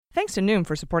Thanks to Noom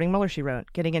for supporting Mueller, She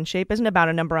Wrote. Getting in shape isn't about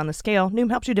a number on the scale. Noom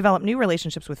helps you develop new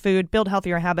relationships with food, build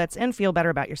healthier habits, and feel better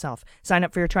about yourself. Sign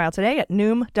up for your trial today at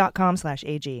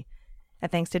Noom.com/AG. And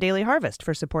thanks to Daily Harvest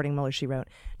for supporting Mueller, She Wrote.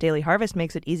 Daily Harvest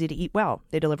makes it easy to eat well.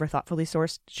 They deliver thoughtfully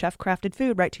sourced, chef-crafted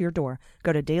food right to your door.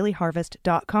 Go to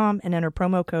dailyharvest.com and enter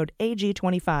promo code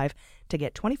AG25 to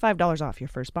get $25 off your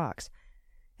first box.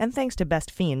 And thanks to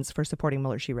Best Fiends for supporting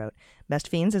Mueller, She Wrote. Best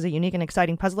Fiends is a unique and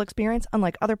exciting puzzle experience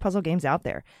unlike other puzzle games out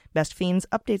there. Best Fiends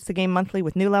updates the game monthly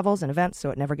with new levels and events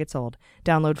so it never gets old.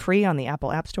 Download free on the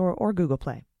Apple App Store or Google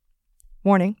Play.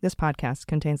 Warning, this podcast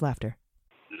contains laughter.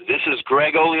 This is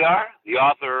Greg Olear, the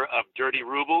author of Dirty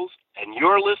Rubles, and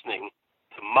you're listening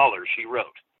to Mueller, She Wrote.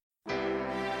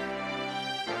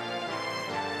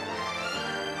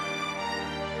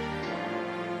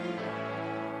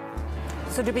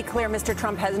 So to be clear, Mr.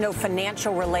 Trump has no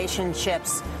financial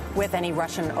relationships with any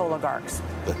Russian oligarchs.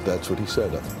 That's what he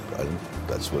said.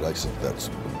 That's what I said. That's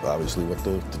obviously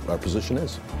what our position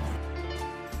is.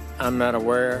 I'm not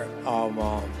aware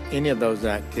of any of those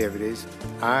activities.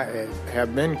 I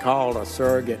have been called a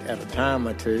surrogate at a time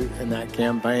or two in that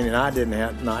campaign, and I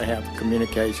not have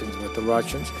communications with the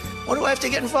Russians. What do I have to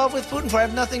get involved with Putin for? I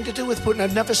have nothing to do with Putin.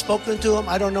 I've never spoken to him.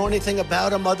 I don't know anything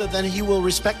about him other than he will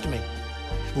respect me.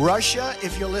 Russia,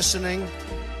 if you're listening,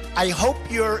 I hope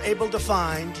you're able to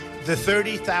find the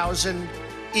 30,000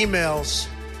 emails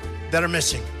that are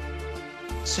missing.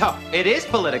 So, it is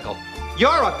political.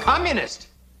 You're a communist.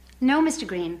 No, Mr.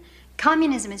 Green.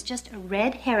 Communism is just a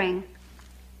red herring.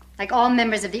 Like all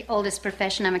members of the oldest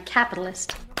profession, I'm a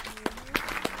capitalist.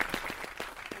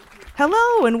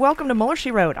 Hello, and welcome to Mueller, She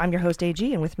Wrote. I'm your host,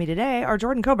 AG, and with me today are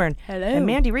Jordan Coburn. Hello. And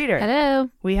Mandy Reeder. Hello.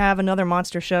 We have another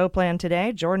monster show planned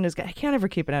today. Jordan I can't ever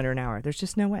keep it under an hour. There's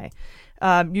just no way.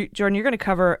 Jordan, you're going to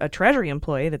cover a Treasury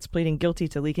employee that's pleading guilty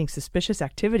to leaking suspicious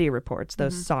activity reports,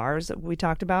 those SARs that we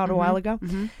talked about a while ago.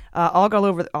 I'll go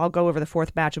over the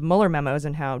fourth batch of Mueller memos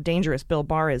and how dangerous Bill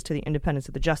Barr is to the independence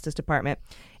of the Justice Department.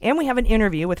 And we have an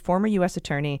interview with former U.S.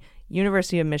 Attorney,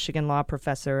 University of Michigan law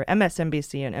professor,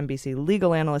 MSNBC and NBC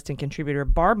legal analyst and contributor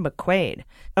Barb McQuade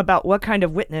about what kind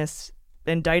of witness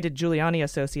indicted Giuliani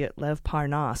associate Lev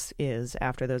Parnas is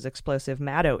after those explosive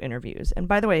Maddow interviews. And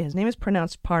by the way, his name is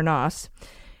pronounced Parnas,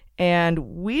 and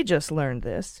we just learned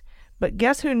this. But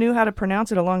guess who knew how to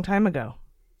pronounce it a long time ago?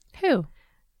 Who?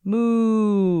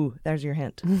 Moo. There's your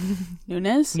hint.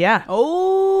 Nunes? Yeah.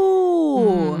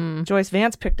 Oh. Joyce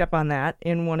Vance picked up on that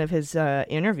in one of his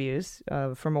interviews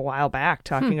from a while back,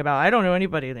 talking about, I don't know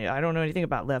anything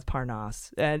about Lev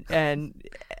Parnas. And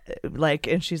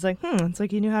she's like, it's like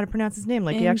he knew how to pronounce his name,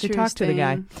 like he actually talked to the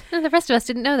guy. No, the rest of us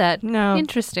didn't know that. No.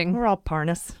 Interesting. We're all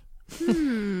Parnas.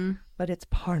 But it's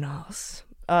Parnas.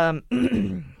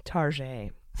 Tarjay.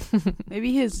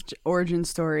 Maybe his origin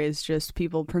story is just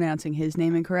people pronouncing his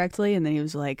name incorrectly, and then he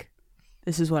was like,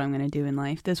 this is what I'm going to do in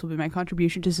life. This will be my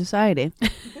contribution to society.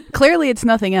 Clearly, it's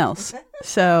nothing else.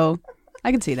 So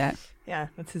I can see that. Yeah,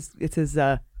 it's his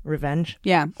revenge.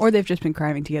 Yeah, or they've just been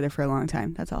criming together for a long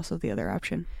time. That's also the other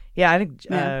option. Yeah, I think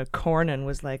Cornyn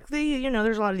was like,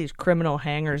 there's a lot of these criminal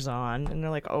hangers-on, and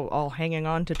they're like, all hanging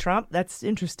on to Trump? That's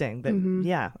interesting. But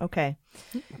yeah, okay.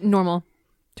 Normal.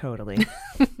 Totally.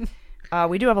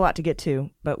 We do have a lot to get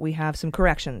to, but we have some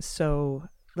corrections, so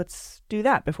let's do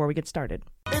that before we get started.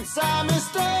 It's a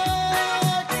mistake.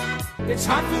 It's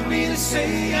hard for me to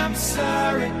say I'm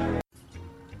sorry.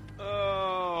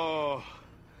 Oh,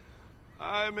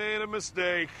 I made a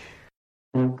mistake.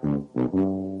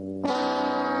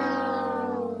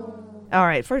 All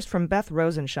right, first from Beth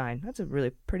Rosenshine. That's a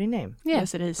really pretty name.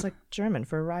 Yes, it is. It's like German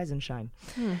for rise and shine.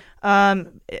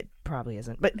 It probably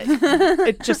isn't, but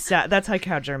it just that's like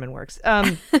how German works.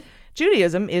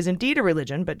 Judaism is indeed a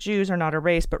religion, but Jews are not a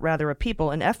race, but rather a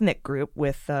people, an ethnic group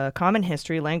with common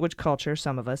history, language, culture,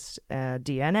 some of us,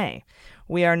 DNA.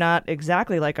 We are not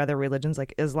exactly like other religions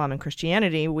like Islam and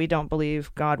Christianity. We don't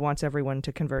believe God wants everyone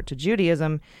to convert to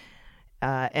Judaism.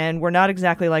 And we're not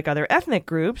exactly like other ethnic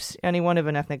groups. Anyone of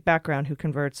an ethnic background who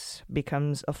converts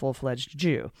becomes a full-fledged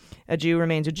Jew. A Jew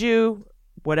remains a Jew,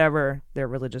 whatever their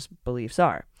religious beliefs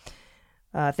are.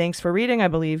 Thanks for reading. I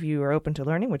believe you are open to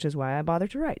learning, which is why I bothered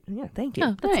to write. Yeah, thank you.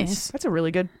 Oh, nice. That's a really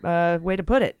good way to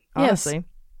put it, honestly. Yes,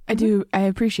 I do. I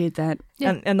appreciate that.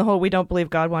 Yeah. And the whole we don't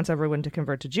believe God wants everyone to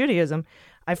convert to Judaism.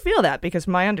 I feel that because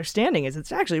my understanding is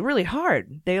it's actually really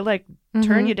hard. They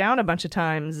turn you down a bunch of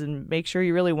times and make sure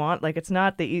you really want. Like it's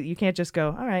not that you can't just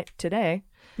go, all right, today.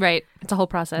 Right. It's a whole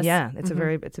process. Yeah, it's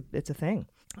a thing.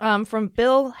 From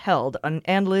Bill Held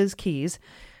and Liz Keys.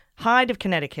 Hyde of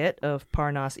Connecticut, of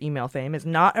Parnas email fame, is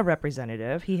not a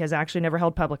representative. He has actually never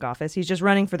held public office. He's just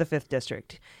running for the 5th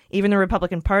District. Even the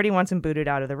Republican Party wants him booted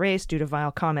out of the race due to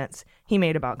vile comments he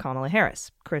made about Kamala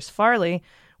Harris. Chris Farley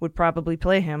would probably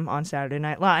play him on Saturday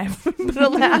Night Live. But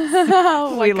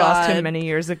alas, we lost him many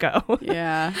years ago.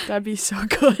 Yeah, that'd be so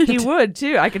good. He would,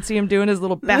 too. I could see him doing his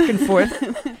little back and forth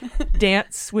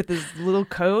dance with his little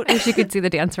coat. Wish you could see the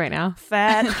dance right now.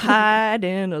 Fat Hyde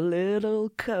in a little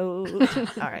coat.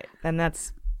 All right. And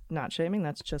that's not shaming.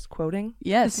 That's just quoting.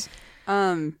 Yes.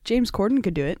 James Corden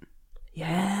could do it.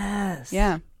 Yes.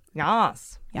 Yeah.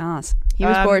 Yas. Yas. He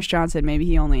was Boris Johnson. Maybe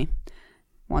he only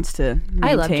wants to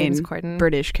I love maintain James Corden.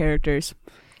 British characters.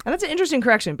 And that's an interesting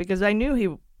correction because I knew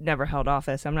he never held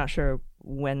office. I'm not sure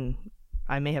when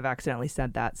I may have accidentally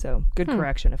said that. So good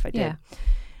correction if I did. Yeah.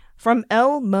 From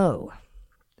Elmo,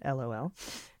 LOL.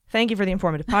 Thank you for the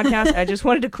informative podcast. I just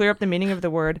wanted to clear up the meaning of the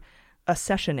word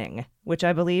accessioning, which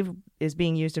I believe is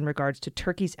being used in regards to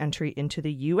Turkey's entry into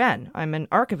the UN. I'm an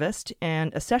archivist,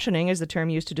 and accessioning is the term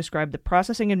used to describe the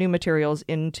processing of new materials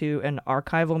into an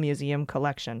archival museum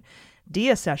collection.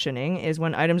 Deaccessioning is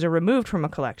when items are removed from a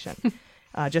collection.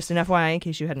 Just an FYI, in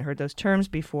case you hadn't heard those terms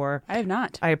before. I have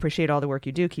not. I appreciate all the work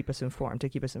you do to keep us informed.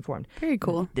 Very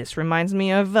cool. This reminds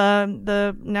me of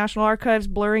the National Archives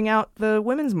blurring out the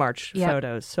Women's March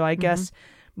photos. So I guess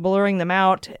blurring them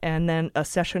out and then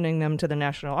accessioning them to the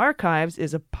National Archives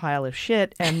is a pile of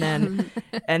shit, and then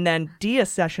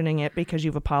deaccessioning it because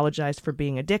you've apologized for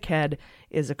being a dickhead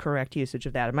is a correct usage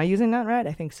of that. Am I using that right?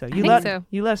 I think so. You let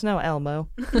us know, Elmo.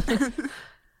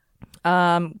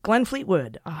 Glenn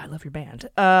Fleetwood. Oh, I love your band.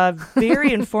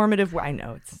 Very informative. I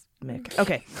know it's Mick.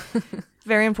 Okay.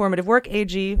 Very informative work.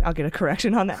 AG. I'll get a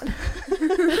correction on that.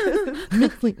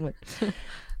 Mick Fleetwood.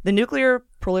 The Nuclear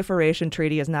Proliferation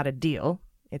Treaty is not a deal.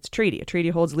 It's treaty. A treaty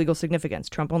holds legal significance.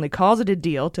 Trump only calls it a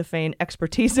deal to feign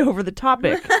expertise over the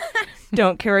topic.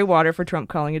 Don't carry water for Trump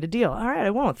calling it a deal. All right,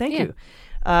 I won't. Thank you.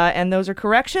 And those are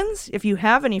corrections. If you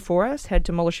have any for us, head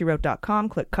to MuellerSheWrote.com,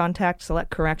 click contact, select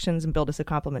corrections, and build us a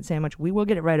compliment sandwich. We will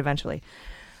get it right eventually.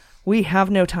 We have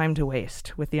no time to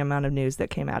waste with the amount of news that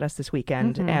came at us this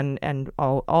weekend and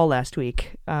all last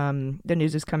week. The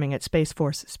news is coming at Space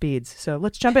Force speeds. So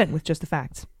let's jump in with just the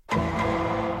facts.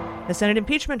 The Senate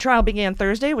impeachment trial began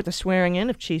Thursday with the swearing in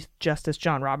of Chief Justice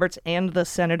John Roberts and the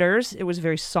senators. It was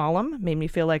very solemn, made me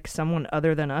feel like someone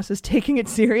other than us is taking it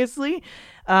seriously.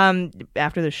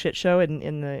 After the shit show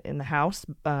in the House,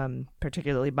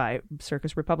 particularly by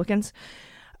circus Republicans.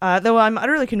 Though I'm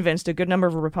utterly convinced a good number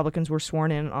of Republicans were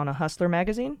sworn in on a Hustler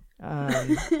magazine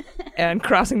and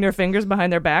crossing their fingers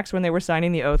behind their backs when they were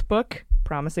signing the oath book,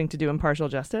 promising to do impartial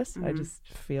justice. I just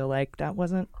feel like that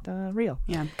wasn't real.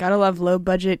 Yeah, gotta love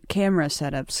low-budget camera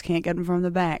setups. Can't get them from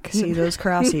the back. See those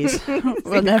crossies.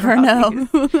 We'll never know.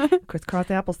 Crisscross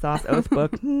applesauce, oath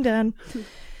book, done.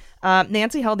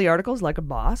 Nancy held the articles like a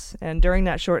boss, and during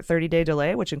that short 30-day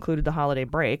delay, which included the holiday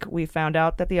break, we found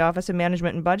out that the Office of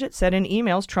Management and Budget said in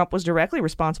emails Trump was directly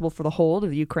responsible for the hold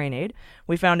of the Ukraine aid.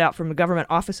 We found out from the Government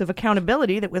Office of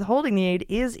Accountability that withholding the aid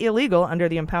is illegal under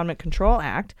the Impoundment Control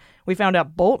Act. We found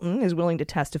out Bolton is willing to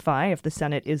testify if the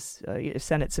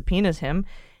Senate subpoenas him.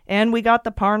 And we got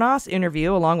the Parnas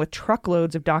interview along with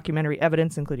truckloads of documentary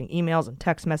evidence, including emails and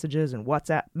text messages and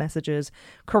WhatsApp messages,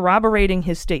 corroborating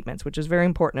his statements, which is very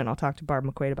important, and I'll talk to Barb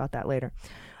McQuaid about that later.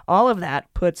 All of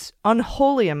that puts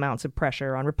unholy amounts of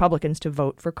pressure on Republicans to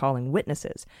vote for calling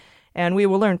witnesses. And we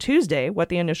will learn Tuesday what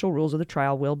the initial rules of the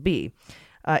trial will be.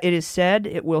 It is said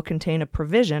it will contain a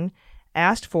provision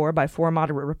asked for by 4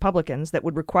 moderate Republicans that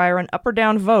would require an up or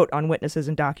down vote on witnesses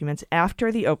and documents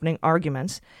after the opening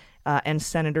arguments and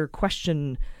senator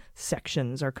question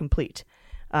sections are complete.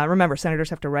 Remember, senators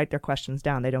have to write their questions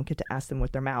down. They don't get to ask them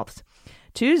with their mouths.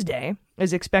 Tuesday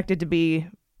is expected to be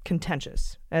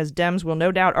contentious, as Dems will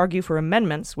no doubt argue for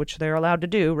amendments, which they're allowed to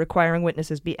do, requiring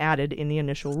witnesses be added in the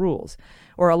initial rules,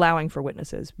 or allowing for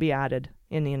witnesses be added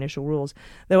in the initial rules,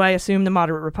 though I assume the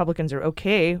moderate Republicans are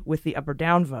okay with the up or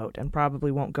down vote and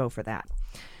probably won't go for that.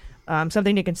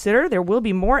 Something to consider, there will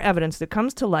be more evidence that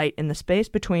comes to light in the space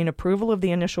between approval of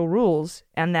the initial rules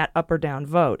and that up or down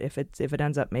vote, if it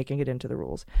ends up making it into the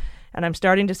rules. And I'm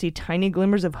starting to see tiny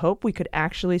glimmers of hope we could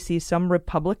actually see some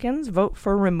Republicans vote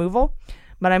for removal,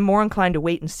 but I'm more inclined to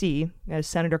wait and see, as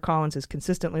Senator Collins has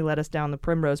consistently led us down the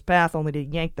primrose path only to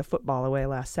yank the football away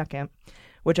last second,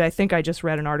 which I think I just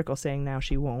read an article saying now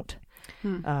she won't.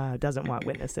 doesn't want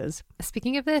witnesses.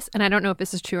 Speaking of this, and I don't know if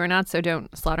this is true or not, so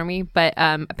don't slaughter me, but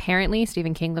apparently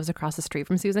Stephen King lives across the street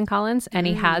from Susan Collins, and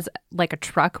he has like a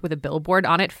truck with a billboard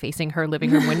on it facing her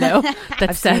living room window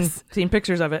that says, seen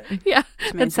pictures of it. Yeah,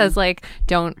 that says like,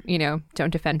 don't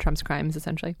defend Trump's crimes,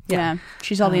 essentially. Yeah.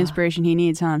 She's all the inspiration he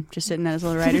needs, huh? Just sitting at his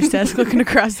little writer's desk looking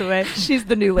across the way. She's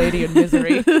the new lady in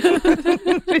Misery.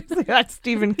 She's got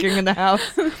Stephen King in the house,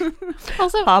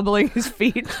 also hobbling his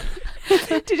feet.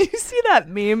 Did you see that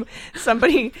meme?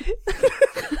 Somebody.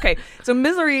 Okay, so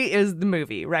Misery is the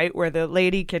movie, right, where the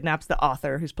lady kidnaps the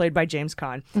author, who's played by James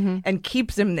Caan, and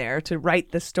keeps him there to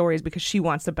write the stories because she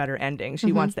wants a better ending.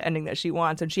 She wants the ending that she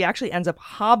wants, and she actually ends up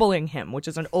hobbling him, which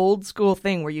is an old school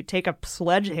thing where you take a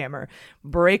sledgehammer,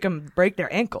 break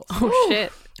their ankles. Oh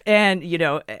shit. And,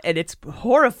 and it's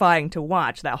horrifying to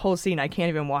watch that whole scene. I can't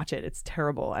even watch it. It's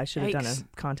terrible. I should have done a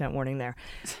content warning there.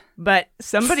 But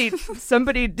somebody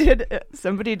did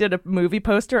a movie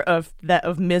poster of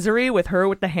Misery with her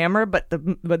with the hammer, but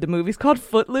the movie's called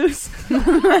Footloose.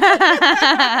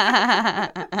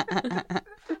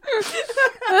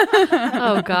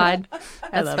 Oh God,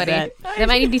 that's funny. That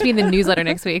might need to be in the newsletter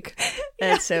next week.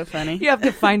 That's so funny. You have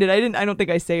to find it. I don't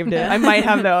think I saved it. I might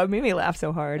have though. It made me laugh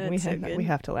so hard. We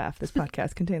have to laugh. This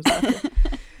podcast contains laughter.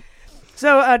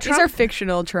 So Trump, these are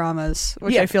fictional traumas,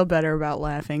 which I feel better about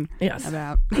laughing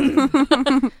about.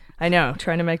 I know.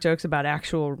 Trying to make jokes about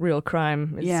actual real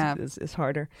crime is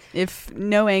harder. If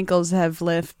no ankles have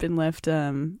been left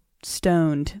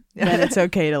stoned, then it's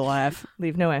okay to laugh.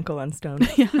 Leave no ankle unstoned.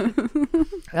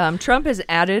 Trump has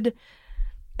added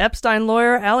Epstein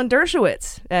lawyer Alan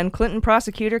Dershowitz and Clinton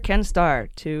prosecutor Ken Starr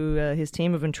to his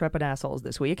team of intrepid assholes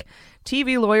this week.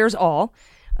 TV lawyers all.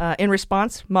 In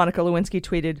response, Monica Lewinsky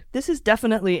tweeted, "This is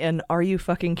definitely an are you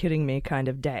fucking kidding me kind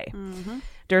of day."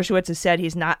 Dershowitz has said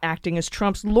he's not acting as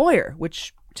Trump's lawyer,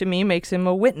 which to me makes him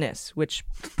a witness, which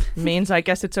means I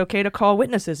guess it's okay to call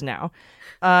witnesses now.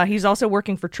 He's also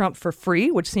working for Trump for free,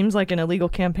 which seems like an illegal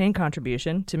campaign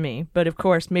contribution to me. But of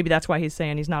course, maybe that's why he's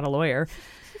saying he's not a lawyer.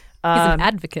 He's an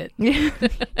advocate.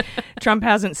 Trump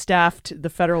hasn't staffed the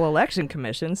Federal Election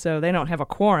Commission, so they don't have a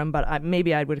quorum, but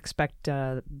maybe I would expect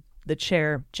the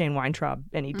chair, Jane Weintraub,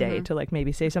 any day to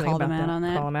maybe say something about that.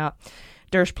 Call him out.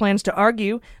 Dersh plans to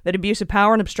argue that abuse of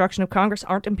power and obstruction of Congress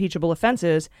aren't impeachable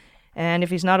offenses. And if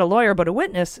he's not a lawyer but a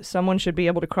witness, someone should be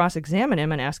able to cross-examine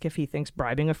him and ask if he thinks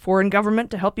bribing a foreign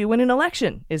government to help you win an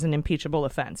election is an impeachable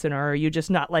offense. And are you just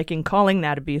not liking calling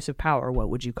that abuse of power? What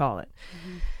would you call it?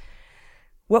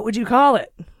 What would you call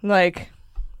it? Like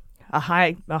a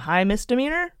high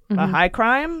misdemeanor? A high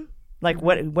crime?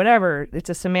 Whatever. It's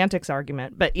a semantics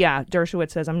argument. But yeah,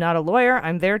 Dershowitz says, I'm not a lawyer.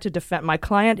 I'm there to defend. My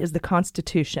client is the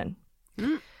Constitution.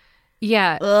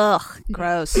 Yeah. Ugh.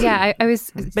 Gross. Yeah, I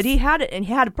was. But he had it, and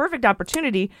he had a perfect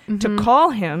opportunity to call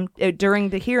him during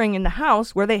the hearing in the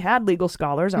House where they had legal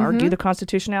scholars argue the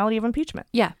constitutionality of impeachment.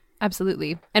 Yeah,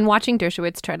 absolutely. And watching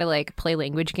Dershowitz try to play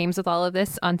language games with all of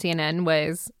this on CNN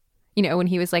was, when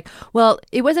he was like, well,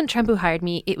 it wasn't Trump who hired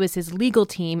me. It was his legal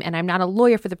team. And I'm not a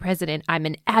lawyer for the president. I'm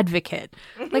an advocate.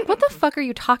 What the fuck are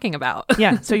you talking about?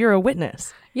 Yeah. So you're a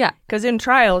witness. Yeah. Because in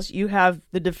trials, you have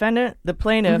the defendant, the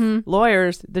plaintiff,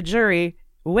 lawyers, the jury,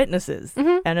 witnesses,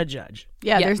 and a judge.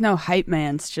 Yeah, there's no hype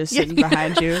mans just sitting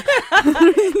behind you.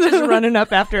 Just running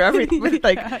up after everything,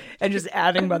 and just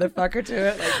adding motherfucker to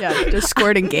it. Just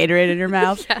squirting Gatorade in your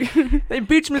mouth. The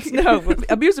impeachment's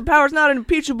abuse of power is not an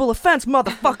impeachable offense,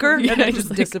 motherfucker. And then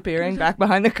just disappearing back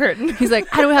behind the curtain. He's like,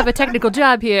 I don't have a technical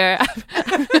job here.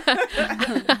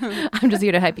 I'm just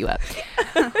here to hype you up.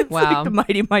 Wow. Like the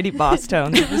mighty, mighty boss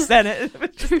tones of the Senate.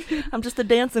 I'm just a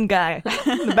dancing guy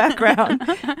in the background.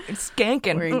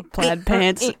 Skanking. Wearing plaid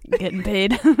pants, getting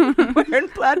paid. Wearing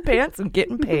plaid pants and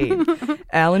getting paid.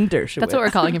 Alan Dershowitz. That's what we're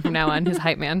calling him from now on, his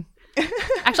hype man.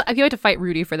 Actually, I feel like to fight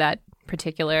Rudy for that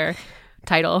particular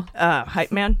title.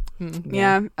 Hype man?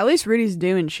 Yeah, at least Rudy's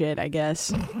doing shit, I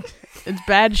guess. It's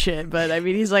bad shit, but I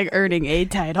mean, he's earning a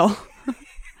title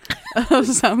of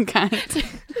some kind. At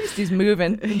least he's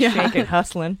moving, shaking,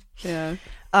 hustling. Yeah.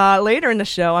 Later in the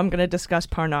show, I'm going to discuss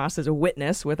Parnas as a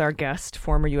witness with our guest,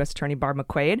 former U.S. Attorney Barb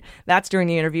McQuade. That's during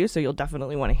the interview, so you'll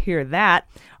definitely want to hear that.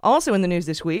 Also in the news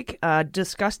this week,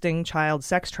 disgusting child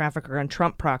sex trafficker and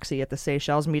Trump proxy at the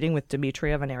Seychelles meeting with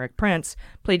Dmitriev and Eric Prince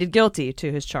pleaded guilty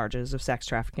to his charges of sex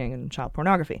trafficking and child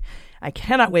pornography. I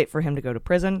cannot wait for him to go to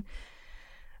prison.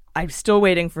 I'm still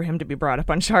waiting for him to be brought up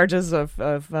on charges of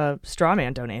straw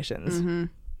man donations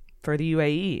for the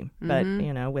UAE. But,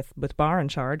 with Barr in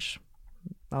charge,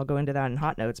 I'll go into that in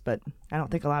hot notes, but I don't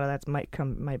think a lot of that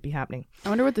might be happening. I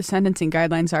wonder what the sentencing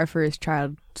guidelines are for his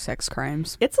child sex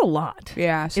crimes. It's a lot.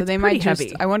 Yeah, so it's they might just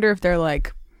heavy. I wonder if they're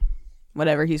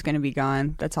whatever, he's going to be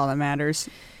gone. That's all that matters.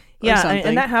 Yeah,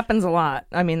 and that happens a lot.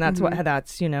 I mean, that's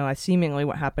seemingly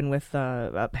what happened with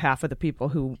half of the people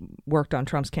who worked on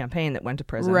Trump's campaign that went to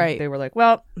prison. Right. They were like,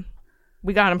 well,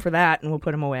 we got him for that, and we'll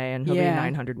put him away, and he'll be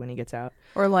 900 when he gets out.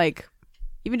 Or like,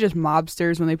 even just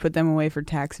mobsters, when they put them away for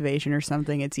tax evasion or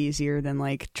something, it's easier than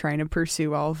like trying to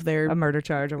pursue all of their... A murder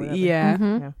charge or whatever.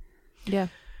 Yeah. Yeah.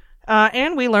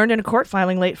 And we learned in a court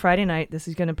filing late Friday night, this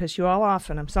is going to piss you all off,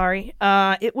 and I'm sorry,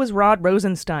 it was Rod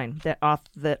Rosenstein that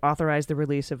authorized the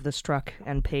release of the Strzok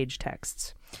and Page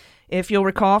texts. If you'll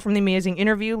recall from the amazing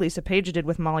interview Lisa Page did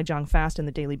with Molly Jong-Fast in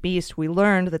the Daily Beast, we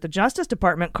learned that the Justice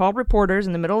Department called reporters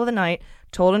in the middle of the night,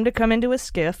 told him to come into a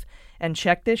skiff and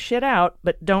check this shit out,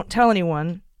 but don't tell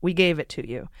anyone, we gave it to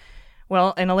you.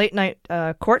 Well, in a late night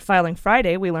court filing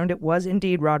Friday, we learned it was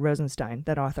indeed Rod Rosenstein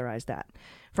that authorized that.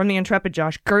 From the intrepid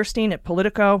Josh Gerstein at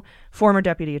Politico, former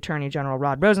Deputy Attorney General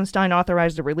Rod Rosenstein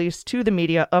authorized the release to the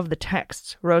media of the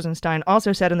texts. Rosenstein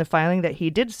also said in the filing that he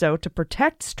did so to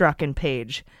protect Strzok and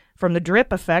Page from the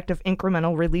drip effect of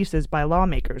incremental releases by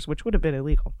lawmakers, which would have been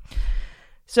illegal.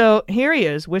 So here he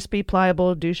is, wispy,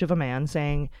 pliable douche of a man,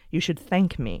 saying, "You should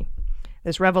thank me."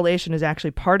 This revelation is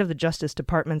actually part of the Justice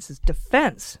Department's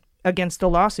defense against the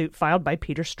lawsuit filed by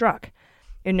Peter Strzok.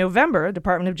 In November,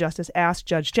 Department of Justice asked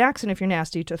Judge Jackson, if you're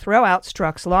nasty, to throw out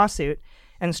Strzok's lawsuit,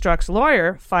 and Strzok's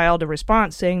lawyer filed a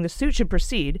response saying the suit should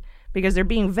proceed because they're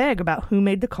being vague about who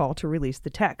made the call to release the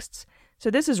texts.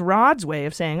 So this is Rod's way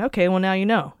of saying, okay, well, now you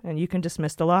know, and you can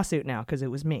dismiss the lawsuit now because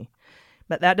it was me.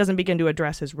 But that doesn't begin to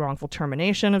address his wrongful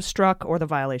termination of Strzok or the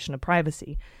violation of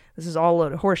privacy. This is all a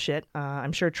load of horseshit.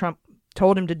 I'm sure Trump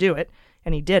told him to do it,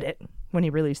 and he did it when he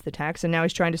released the text, and now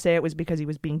he's trying to say it was because he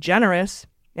was being generous,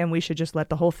 and we should just let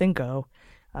the whole thing go.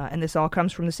 And this all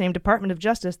comes from the same Department of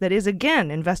Justice that is, again,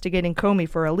 investigating Comey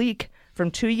for a leak from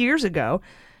 2 years ago,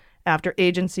 after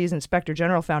agency's inspector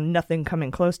general found nothing coming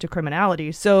close to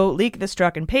criminality. So leak the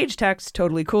Strzok and Page text,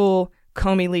 totally cool.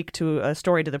 Comey leaked to a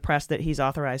story to the press that he's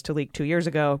authorized to leak 2 years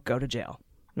ago, go to jail.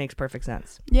 Makes perfect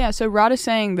sense. Yeah, so Rod is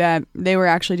saying that they were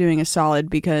actually doing a solid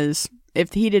because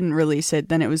if he didn't release it,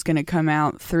 then it was going to come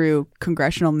out through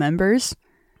congressional members.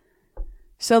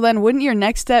 So then wouldn't your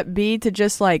next step be to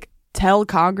just like tell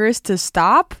Congress to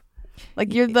stop?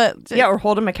 Like you're the... Yeah, or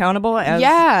hold him accountable as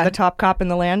the top cop in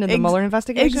the land in the Mueller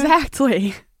investigation?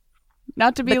 Exactly.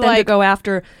 Not to be but like... then to go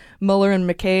after Mueller and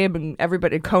McCabe and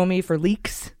everybody, Comey for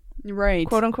leaks. Right.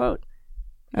 Quote unquote.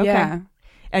 Okay. Yeah.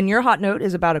 And your hot note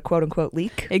is about a quote unquote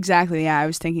leak? Exactly, yeah. I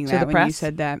was thinking that when you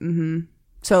said that. Mm-hmm.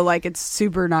 So like it's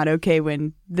super not okay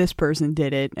when this person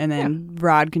did it and then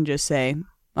Rod can just say,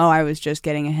 oh, I was just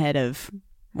getting ahead of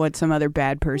what some other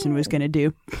bad person was going to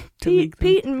do.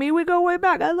 Pete and me, we go way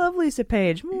back. I love Lisa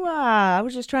Page. I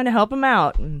was just trying to help him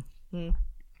out.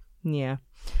 Yeah.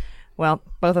 Well,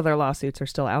 both of their lawsuits are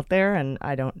still out there, and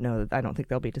I don't know. I don't think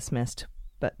they'll be dismissed.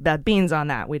 But that beans on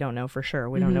that. We don't know for sure.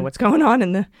 We don't know what's going on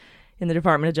in the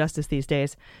Department of Justice these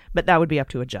days. But that would be up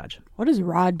to a judge. What is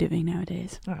Rod doing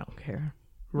nowadays? I don't care.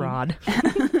 Rod.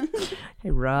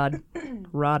 Hey, Rod.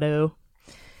 Roddo.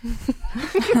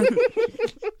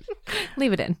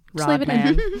 Leave it in. Rod leave it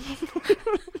man. in.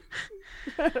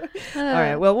 All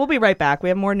right. Well, we'll be right back. We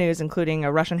have more news, including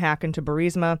a Russian hack into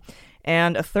Burisma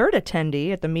and a third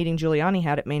attendee at the meeting Giuliani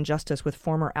had at Main Justice with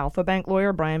former Alpha Bank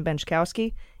lawyer Brian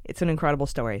Benchkowski. It's an incredible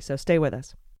story, so stay with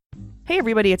us. Hey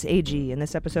everybody, it's AG, and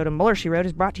this episode of Mueller, She Wrote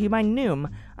is brought to you by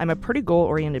Noom. I'm a pretty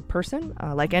goal-oriented person.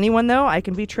 Like anyone, though, I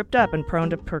can be tripped up and prone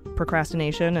to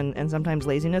procrastination and sometimes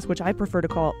laziness, which I prefer to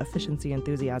call efficiency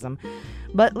enthusiasm.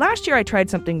 But last year I tried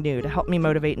something new to help me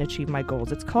motivate and achieve my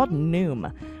goals. It's called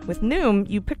Noom. With Noom,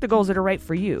 you pick the goals that are right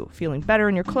for you. Feeling better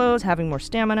in your clothes, having more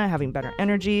stamina, having better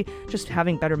energy, just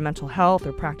having better mental health,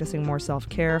 or practicing more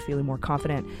self-care, feeling more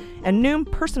confident. And Noom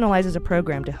personalizes a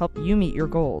program to help you meet your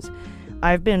goals.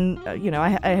 I've been, I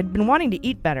had been wanting to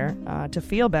eat better, to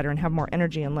feel better and have more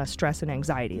energy and less stress and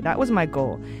anxiety. That was my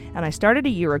goal. And I started a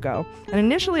year ago. And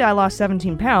initially I lost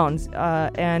 17 pounds,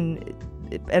 and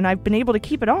I've been able to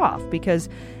keep it off because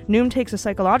Noom takes a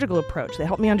psychological approach. They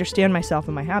help me understand myself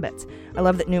and my habits. I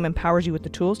love that Noom empowers you with the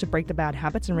tools to break the bad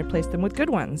habits and replace them with good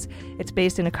ones. It's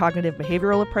based in a cognitive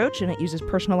behavioral approach, and it uses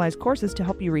personalized courses to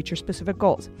help you reach your specific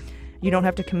goals. You don't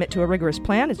have to commit to a rigorous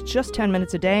plan. It's just 10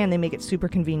 minutes a day, and they make it super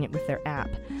convenient with their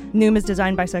app. Noom is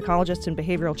designed by psychologists and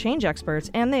behavioral change experts,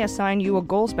 and they assign you a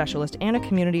goal specialist and a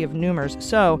community of Noomers,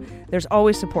 so there's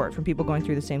always support from people going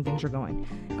through the same things you're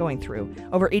going through.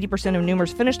 Over 80% of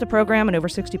Noomers finish the program, and over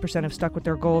 60% have stuck with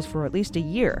their goals for at least a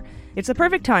year. It's the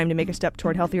perfect time to make a step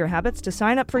toward healthier habits. To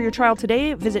sign up for your trial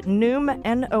today, visit Noom,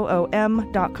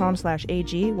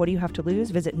 Noom.com/AG. What do you have to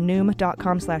lose? Visit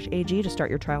Noom.com/AG to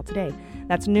start your trial today.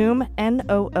 That's Noom,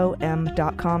 NOOM.com/AG.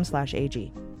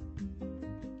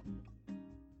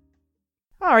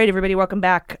 All right, everybody, welcome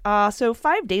back. So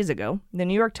 5 days ago, the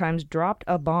New York Times dropped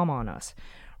a bomb on us.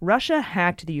 Russia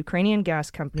hacked the Ukrainian gas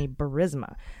company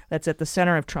Burisma that's at the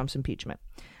center of Trump's impeachment.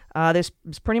 This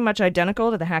is pretty much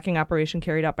identical to the hacking operation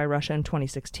carried out by Russia in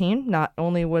 2016. Not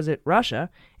only was it Russia,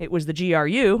 it was the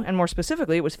GRU, and more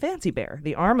specifically, it was Fancy Bear,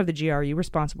 the arm of the GRU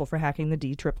responsible for hacking the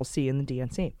DCCC and the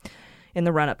DNC in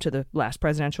the run-up to the last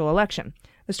presidential election.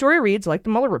 The story reads like the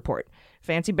Mueller report.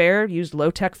 Fancy Bear used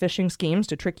low-tech phishing schemes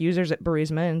to trick users at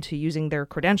Burisma into using their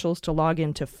credentials to log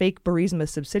into fake Burisma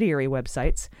subsidiary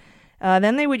websites.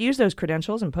 Then they would use those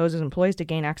credentials and pose as employees to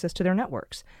gain access to their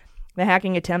networks. The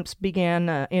hacking attempts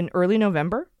began in early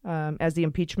November as the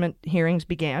impeachment hearings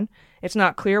began. It's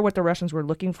not clear what the Russians were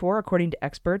looking for, according to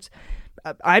experts.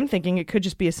 I'm thinking it could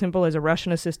just be as simple as a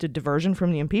Russian-assisted diversion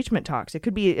from the impeachment talks. It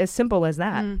could be as simple as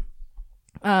that.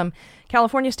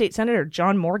 California State Senator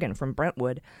John Morgan from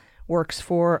Brentwood works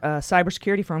for a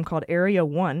cybersecurity firm called Area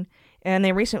 1, and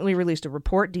they recently released a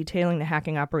report detailing the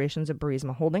hacking operations of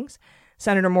Burisma Holdings.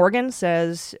 Senator Morgan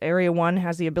says Area 1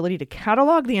 has the ability to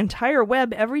catalog the entire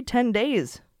web every 10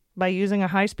 days by using a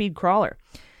high-speed crawler.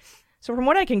 So from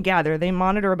what I can gather, they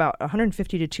monitor about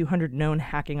 150 to 200 known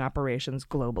hacking operations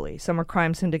globally. Some are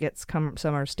crime syndicates,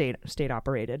 some are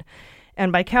state-operated.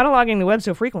 And by cataloging the web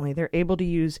so frequently, they're able to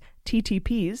use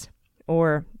TTPs,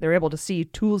 or they're able to see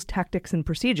tools, tactics, and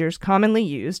procedures commonly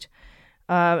used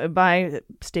by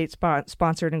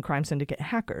state-sponsored and crime syndicate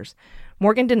hackers.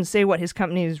 Morgan didn't say what his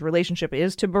company's relationship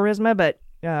is to Burisma, but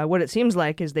what it seems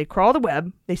like is they crawl the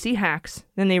web, they see hacks,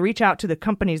 then they reach out to the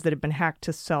companies that have been hacked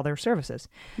to sell their services,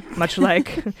 much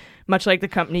like the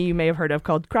company you may have heard of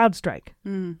called CrowdStrike.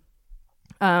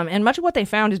 And much of what they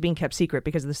found is being kept secret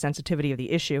because of the sensitivity of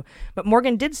the issue. But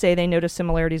Morgan did say they noticed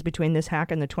similarities between this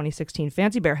hack and the 2016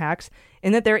 Fancy Bear hacks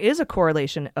in that there is a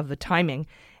correlation of the timing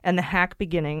and the hack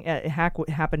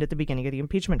happened at the beginning of the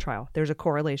impeachment trial. There's a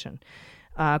correlation.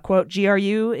 Quote,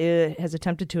 GRU has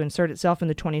attempted to insert itself in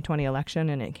the 2020 election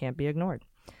and it can't be ignored.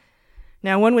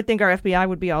 Now, one would think our FBI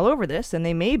would be all over this, and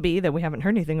they may be, that we haven't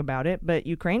heard anything about it, but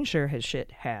Ukraine sure as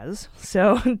shit has.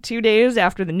 So 2 days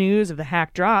after the news of the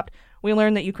hack dropped, we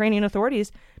learned that Ukrainian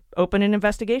authorities opened an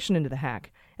investigation into the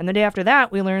hack. And the day after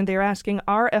that, we learned they're asking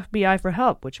our FBI for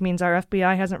help, which means our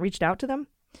FBI hasn't reached out to them,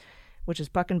 which is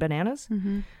fucking bananas.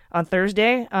 On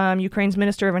Thursday, Ukraine's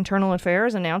Minister of Internal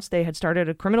Affairs announced they had started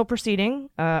a criminal proceeding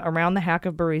around the hack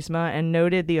of Burisma and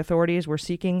noted the authorities were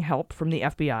seeking help from the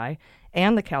FBI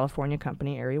and the California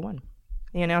company Area 1.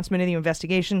 The announcement of the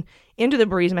investigation into the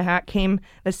Burisma hack came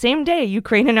the same day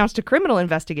Ukraine announced a criminal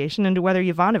investigation into whether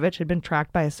Yovanovitch had been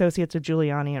tracked by associates of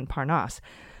Giuliani and Parnas.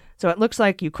 So it looks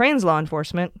like Ukraine's law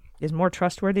enforcement is more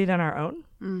trustworthy than our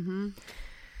own.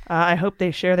 I hope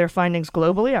they share their findings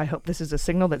globally. I hope this is a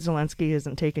signal that Zelensky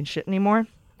isn't taking shit anymore.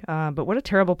 But what a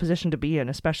terrible position to be in,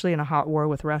 especially in a hot war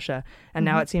with Russia. And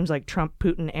now it seems like Trump,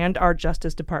 Putin, and our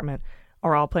Justice Department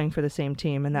are all playing for the same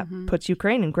team, and that puts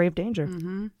Ukraine in grave danger.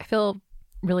 I feel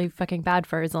really fucking bad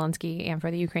for Zelensky and for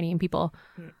the Ukrainian people,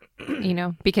 you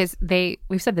know, because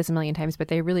we've said this a million times, but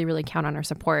they really, really count on our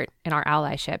support and our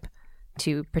allyship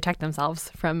to protect themselves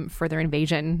from further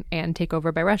invasion and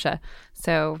takeover by Russia.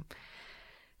 So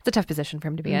it's a tough position for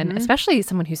him to be in, especially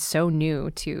someone who's so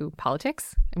new to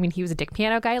politics. I mean, he was a dick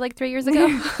piano guy like 3 years ago.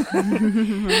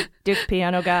 Dick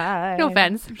piano guy. No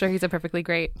offense. I'm sure he's a perfectly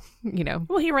great, you know.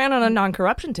 Well, he ran on a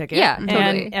non-corruption ticket. Yeah,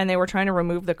 totally. And they were trying to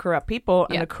remove the corrupt people.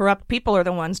 And the corrupt people are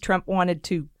the ones Trump wanted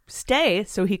to stay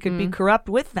so he could be corrupt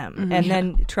with them. And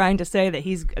then trying to say that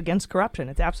he's against corruption.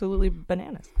 It's absolutely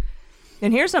bananas.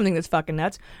 And here's something that's fucking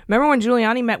nuts. Remember when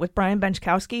Giuliani met with Brian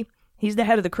Benczkowski? He's the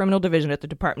head of the criminal division at the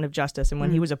Department of Justice. And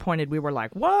when he was appointed, we were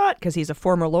like, what? Because he's a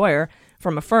former lawyer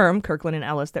from a firm, Kirkland &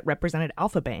 Ellis, that represented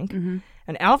Alpha Bank. And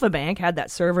Alpha Bank had that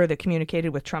server that communicated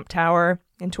with Trump Tower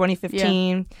in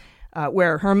 2015,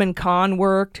 where Herman Kahn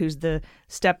worked, who's the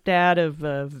stepdad of,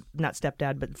 not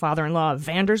stepdad, but father-in-law of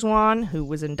van der Zwaan, who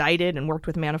was indicted and worked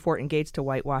with Manafort and Gates to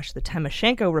whitewash the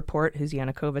Timoshenko report, who's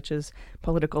Yanukovych's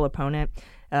political opponent.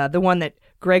 The one that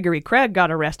Gregory Craig got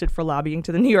arrested for lobbying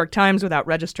to the New York Times without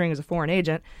registering as a foreign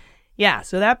agent. Yeah,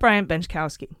 so that Brian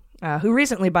Benczkowski, who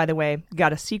recently, by the way,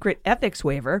 got a secret ethics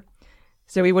waiver,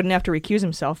 so he wouldn't have to recuse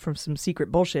himself from some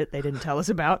secret bullshit they didn't tell us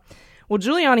about. Well,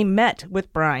 Giuliani met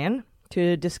with Brian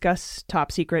to discuss a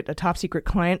top secret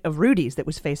client of Rudy's that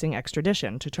was facing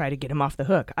extradition to try to get him off the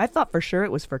hook. I thought for sure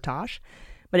it was Firtash,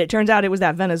 but it turns out it was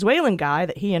that Venezuelan guy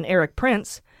that he and Eric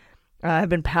Prince have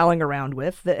been palling around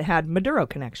with that had Maduro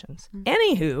connections.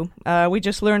 Anywho, we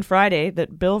just learned Friday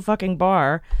that Bill fucking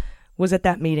Barr was at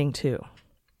that meeting too.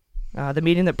 The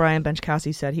meeting that Brian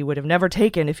Benchkowski said he would have never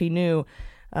taken if he knew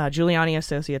Giuliani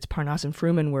associates Parnas and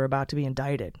Fruman were about to be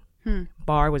indicted.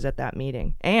 Barr was at that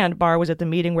meeting. And Barr was at the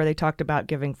meeting where they talked about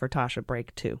giving Firtash a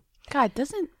break, too. God,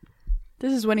 this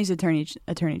is when he's attorney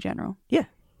general. Yeah.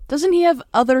 Doesn't he have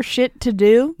other shit to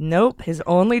do? Nope. His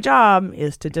only job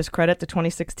is to discredit the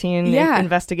 2016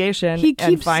 investigation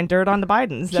and find dirt on the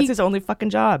Bidens. That's his only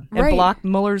fucking job. And block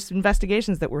Mueller's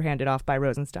investigations that were handed off by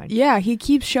Rosenstein. Yeah, he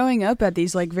keeps showing up at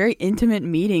these like very intimate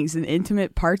meetings and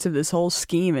intimate parts of this whole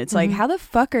scheme. It's like, how the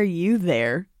fuck are you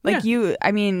there? Like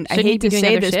I mean, I hate to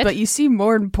say this, but you seem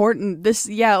more important.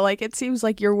 It seems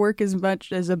like your work is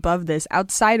much as above this,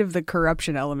 outside of the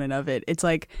corruption element of it. It's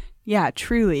like, yeah,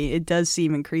 truly, it does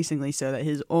seem increasingly so that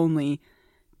his only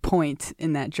point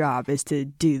in that job is to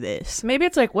do this. Maybe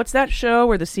it's like, what's that show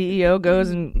where the CEO goes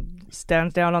and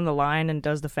stands down on the line and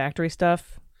does the factory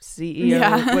stuff? CEO,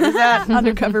 what is that?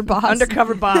 Undercover boss.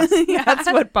 Undercover boss.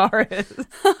 That's what Barr is.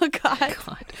 Oh,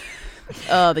 God.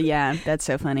 Oh, that's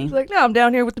so funny. It's like, no, I'm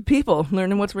down here with the people,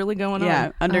 learning what's really going on.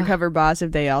 Yeah, undercover boss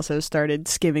if they also started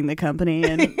skimming the company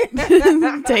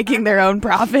and taking their own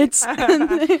profits.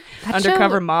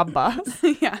 Undercover mob boss.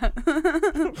 Yeah.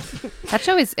 That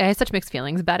show I have such mixed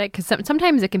feelings about it, because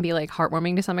sometimes it can be like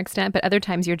heartwarming to some extent, but other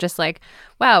times you're just like,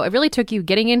 wow, it really took you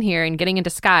getting in here and getting in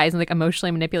disguise and like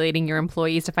emotionally manipulating your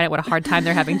employees to find out what a hard time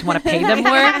they're having to want to pay them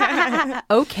more.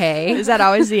 Okay. Is that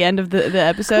always the end of the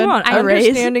episode? Come on,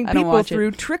 understanding people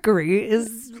through trickery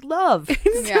is love.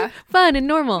 Yeah, fun and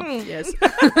normal. Yes.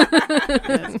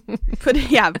 Put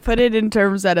it in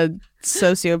terms that a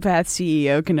sociopath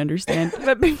CEO can understand.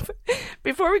 But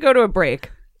before we go to a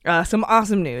break, some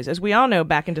awesome news. As we all know,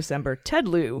 back in December, Ted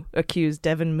Lieu accused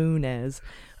Devin Nunes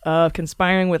of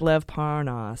conspiring with Lev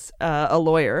Parnas, a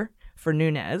lawyer for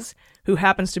Nunes, who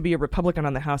happens to be a Republican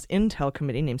on the House Intel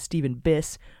Committee named Stephen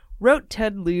Biss, wrote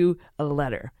Ted Lieu a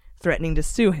letter threatening to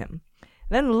sue him.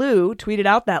 Then Lieu tweeted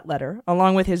out that letter,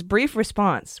 along with his brief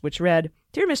response, which read,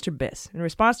 "Dear Mr. Biss, in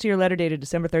response to your letter dated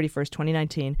December 31st,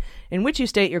 2019, in which you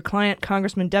state your client,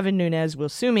 Congressman Devin Nunes, will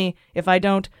sue me if I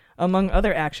don't, among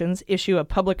other actions, issue a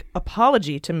public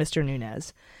apology to Mr.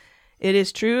 Nunes. It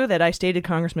is true that I stated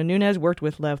Congressman Nunes worked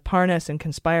with Lev Parnas and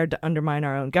conspired to undermine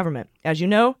our own government. As you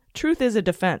know, truth is a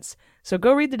defense. So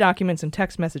go read the documents and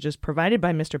text messages provided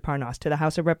by Mr. Parnas to the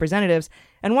House of Representatives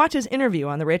and watch his interview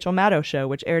on The Rachel Maddow Show,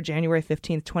 which aired January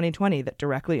 15th, 2020, that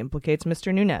directly implicates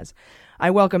Mr. Nunes.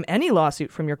 I welcome any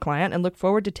lawsuit from your client and look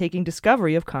forward to taking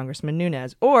discovery of Congressman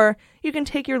Nunes. Or you can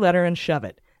take your letter and shove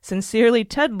it. Sincerely,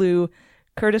 Ted Lieu,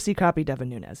 courtesy copy Devin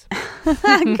Nunes."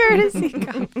 Courtesy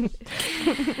copy.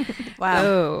 Wow.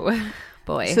 Oh,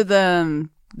 boy. So the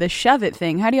shove it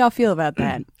thing, how do y'all feel about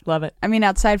that? Love it. I mean,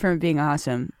 outside from it being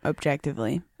awesome,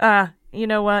 objectively. You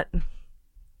know what?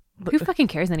 Who fucking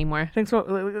cares anymore? Thanks for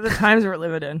the times we're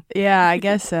living in. Yeah, I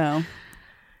guess so.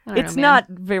 It's not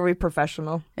very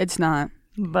professional. It's not.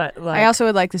 But I also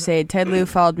would like to say Ted Lieu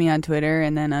followed me on Twitter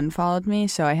and then unfollowed me,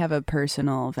 so I have a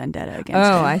personal vendetta against him.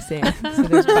 Oh, I see. So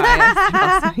there's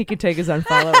bias. He could take his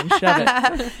unfollow and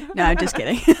shove it. No, I'm just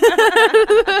kidding.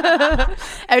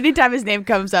 Anytime his name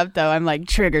comes up, though, I'm like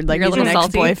triggered, like he's an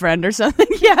ex-boyfriend or something.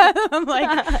 Yeah, I'm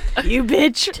like, you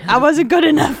bitch, I wasn't good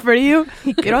enough for you.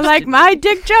 You don't like my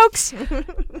dick jokes?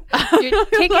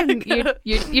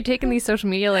 You're taking these social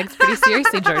media likes pretty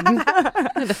seriously, Jordan.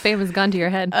 The fame has gone to your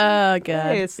head. Oh, God.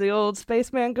 Hey, it's the old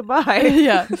spaceman goodbye.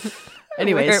 Yeah.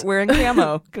 Anyways, we're in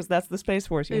camo because that's the Space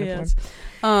Force uniform.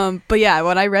 Yes. But yeah,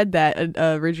 when I read that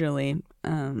originally,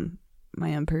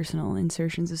 my own personal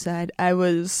insertions aside, I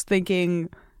was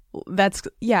thinking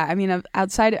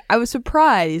outside, I was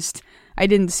surprised I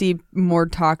didn't see more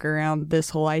talk around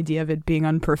this whole idea of it being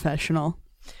unprofessional.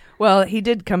 Well, he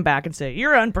did come back and say,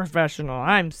 "You're unprofessional.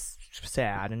 I'm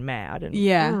sad and mad." And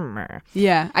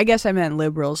yeah. I guess I meant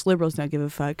liberals. Liberals don't give a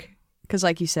fuck. Because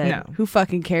like you said, who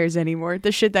fucking cares anymore?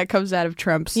 The shit that comes out of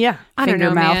Trump's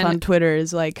finger mouth on Twitter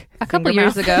is like a couple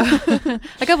years ago.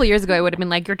 A couple years ago, I would have been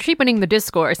like, "You're cheapening the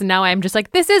discourse," and now I'm just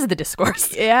like, "This is the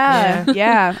discourse." Yeah.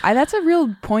 That's a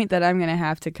real point that I'm gonna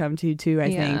have to come to too. I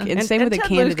think, and same with the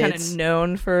candidates. Kind of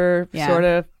known for sort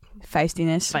of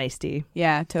feistiness. Feisty.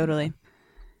 Yeah, totally.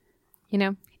 You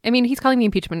know, I mean, he's calling the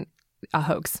impeachment a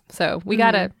hoax, so we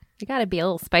gotta be a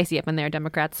little spicy up in there,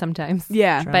 Democrats, sometimes.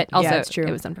 Yeah. But also, it's true.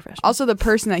 It was unprofessional. Also, the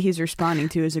person that he's responding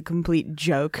to is a complete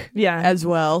joke as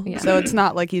well. Yeah. So it's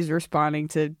not like he's responding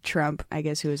to Trump, I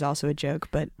guess, who is also a joke,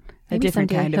 but a different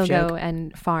kind of joke. He'll go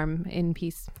and farm in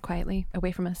peace quietly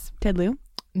away from us. Ted Lieu?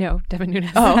 No, Devin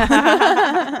Nunes.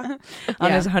 Oh.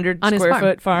 On his 100 square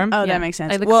foot farm. Oh, that makes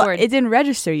sense. Well, it didn't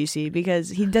register, you see, because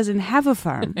he doesn't have a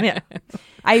farm.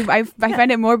 I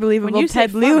find it more believable you say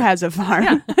Ted Lieu farmer. has a farm.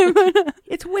 Yeah.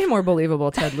 It's way more believable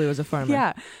Ted Lieu is a farmer.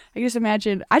 Yeah. I just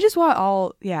imagine, I just want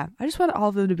all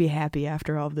of them to be happy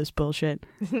after all of this bullshit.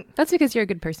 That's because you're a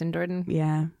good person, Jordan.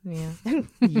 Yeah.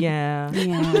 Yeah. Yeah.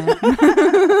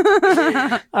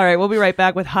 All right, we'll be right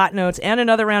back with hot notes and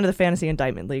another round of the Fantasy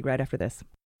Indictment League right after this.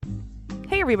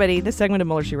 Hey everybody, this segment of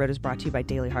Mueller, She Wrote is brought to you by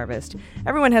Daily Harvest.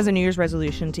 Everyone has a New Year's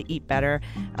resolution to eat better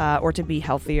or to be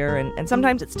healthier, and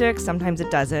sometimes it sticks, sometimes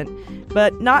it doesn't,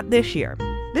 but not this year.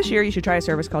 This year, you should try a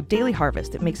service called Daily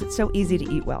Harvest. It makes it so easy to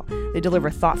eat well. They deliver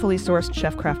thoughtfully sourced,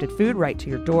 chef-crafted food right to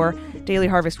your door. Daily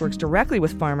Harvest works directly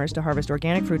with farmers to harvest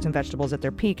organic fruits and vegetables at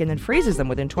their peak and then freezes them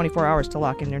within 24 hours to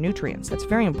lock in their nutrients. That's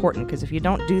very important because if you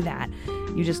don't do that,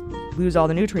 you just lose all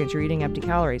the nutrients. You're eating empty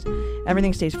calories.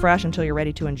 Everything stays fresh until you're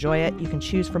ready to enjoy it. You can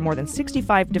choose from more than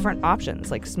 65 different options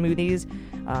like smoothies,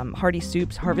 hearty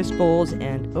soups, harvest bowls,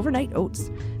 and overnight oats.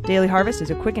 Daily Harvest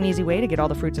is a quick and easy way to get all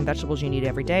the fruits and vegetables you need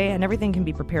every day, and everything can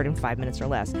be prepared in 5 minutes or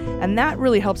less. And that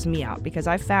really helps me out because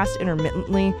I fast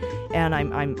intermittently, and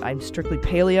I'm strictly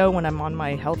paleo when I'm on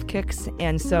my health kicks,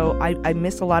 and so I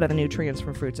miss a lot of the nutrients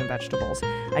from fruits and vegetables.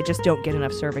 I just don't get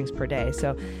enough servings per day,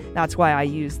 so that's why I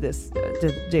use this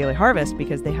Daily Harvest,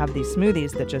 because they have these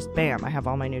smoothies that just, bam, I have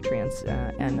all my nutrients,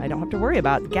 and I don't have to worry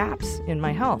about gaps in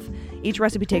my health. Each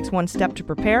recipe takes one step to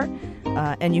prepare,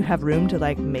 and you have room to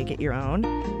make it your own.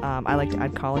 I like to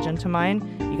add collagen to mine.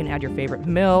 You can add your favorite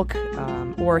milk,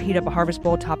 or heat up a harvest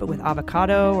bowl, top it with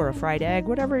avocado or a fried egg,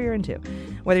 whatever you're into.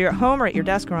 Whether you're at home or at your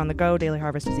desk or on the go, Daily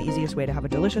Harvest is the easiest way to have a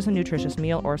delicious and nutritious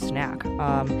meal or snack.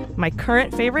 My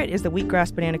current favorite is the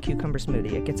wheatgrass banana cucumber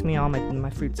smoothie. It gets me all my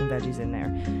fruits and veggies in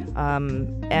there.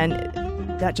 And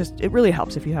that it really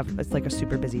helps if it's like a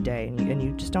super busy day and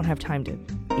you just don't have time to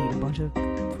eat a bunch of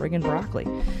friggin' broccoli.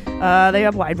 They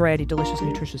have a wide variety of delicious,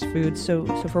 nutritious foods, so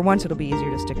for once it'll be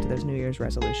easier to stick to those New Year's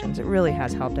resolutions. It really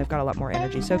has helped. I've got a lot more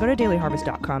energy. So go to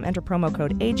dailyharvest.com, enter promo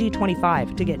code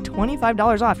AG25 to get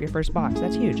 $25 off your first box.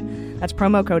 That's huge. That's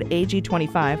promo code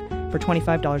AG25 for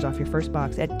 $25 off your first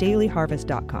box at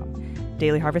dailyharvest.com.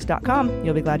 Dailyharvest.com.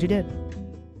 You'll be glad you did.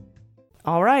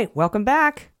 All right, welcome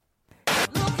back.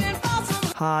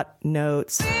 Hot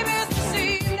notes.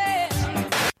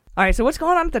 All right, so what's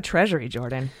going on with the Treasury,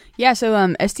 Jordan? Yeah, so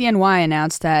SDNY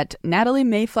announced that Natalie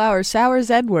Mayflower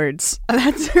Sowers Edwards,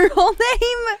 that's her whole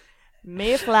name.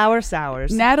 Mayflower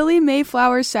Sowers. Natalie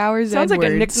Mayflower Sowers Sounds Edwards.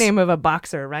 like a nickname of a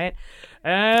boxer, right?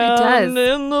 And it does.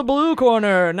 In the blue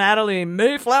corner, Natalie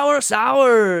Mayflower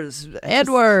Sowers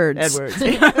Edwards.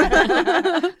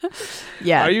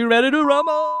 Yeah. Are you ready to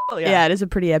rumble? Yeah, it is a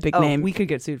pretty epic name. We could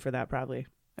get sued for that, probably.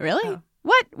 Really? Oh.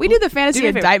 What? We do the Fantasy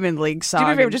Indictment League song. Do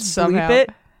me a favor, just somehow. bleep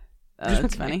it.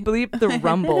 That's funny. Bleep the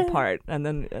rumble part, and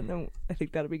then I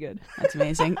think that'll be good. That's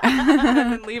amazing. And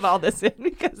then leave all this in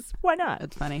because why not?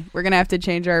 That's funny. We're gonna have to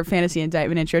change our Fantasy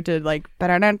Indictment intro to beep.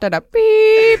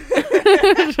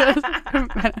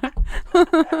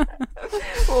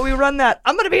 Well, we run that.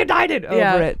 I'm gonna be indicted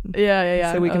over it.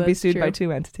 Yeah. So we can be sued true. by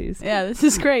two entities. Yeah, this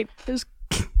is great. Just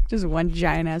one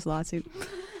giant ass lawsuit.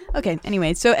 Okay,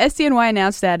 anyway, so SDNY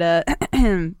announced that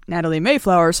Natalie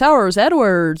Mayflower Sowers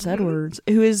Edwards,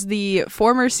 who is the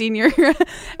former senior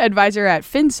advisor at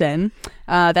FinCEN,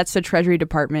 that's the Treasury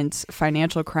Department's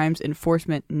Financial Crimes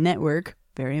Enforcement Network,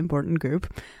 very important group.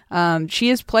 She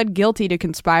has pled guilty to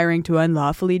conspiring to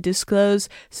unlawfully disclose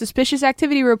suspicious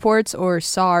activity reports, or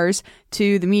SARS,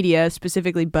 to the media,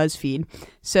 specifically BuzzFeed.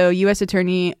 So U.S.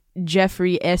 Attorney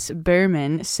Jeffrey S.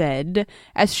 Berman said,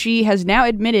 as she has now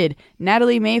admitted,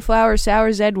 Natalie Mayflower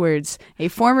Sowers Edwards, a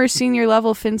former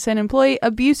senior-level FinCEN employee,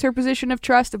 abused her position of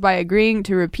trust by agreeing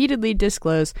to repeatedly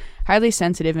disclose highly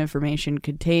sensitive information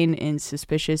contained in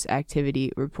suspicious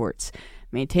activity reports.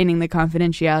 Maintaining the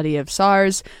confidentiality of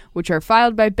SARS, which are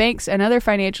filed by banks and other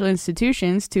financial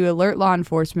institutions to alert law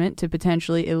enforcement to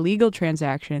potentially illegal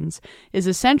transactions, is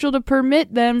essential to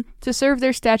permit them to serve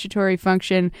their statutory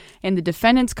function, and the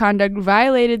defendant's conduct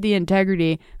violated the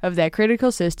integrity of that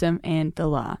critical system and the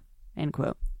law. End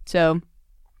quote. So,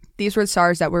 these were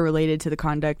SARS that were related to the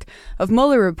conduct of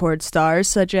Mueller report stars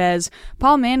such as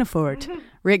Paul Manafort,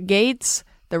 Rick Gates,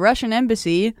 the Russian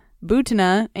embassy,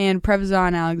 Butina, and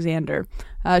Prevezon Alexander.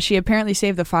 She apparently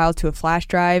saved the files to a flash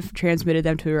drive, transmitted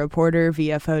them to a reporter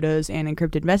via photos and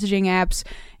encrypted messaging apps,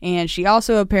 and she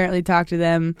also apparently talked to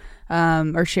them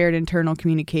or shared internal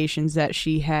communications that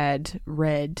she had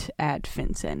read at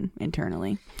FinCEN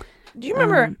internally. Do you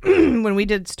remember when we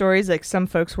did stories, like some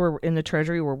folks were in the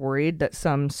Treasury were worried that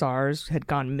some SARS had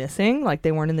gone missing, like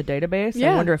they weren't in the database?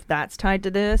 Yeah. I wonder if that's tied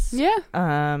to this. Yeah.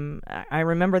 I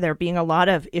remember there being a lot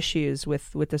of issues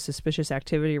with the suspicious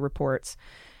activity reports.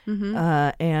 Mm-hmm.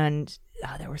 And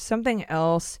there was something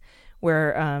else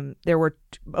where there were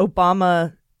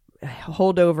Obama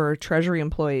holdover Treasury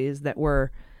employees that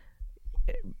were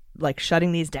like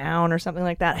shutting these down or something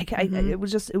like that. It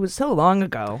was so long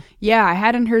ago. Yeah, I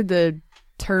hadn't heard the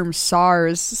term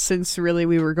SARS since really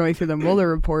we were going through the Mueller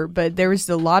report, but there's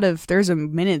a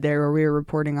minute there where we were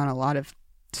reporting on a lot of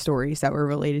stories that were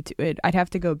related to it. I'd have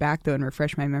to go back though and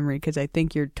refresh my memory because I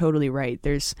think you're totally right.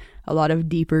 There's a lot of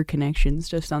deeper connections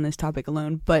just on this topic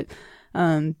alone. But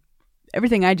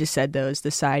everything I just said though is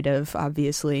the side of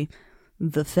obviously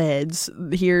the feds.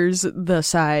 Here's the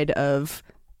side of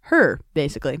her,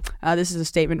 basically. This is a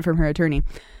statement from her attorney.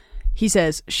 He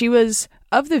says, she was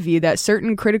of the view that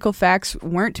certain critical facts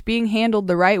weren't being handled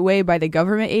the right way by the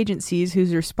government agencies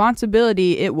whose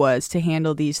responsibility it was to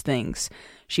handle these things.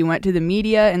 She went to the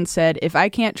media and said, if I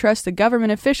can't trust the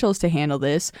government officials to handle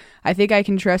this, I think I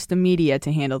can trust the media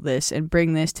to handle this and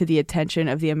bring this to the attention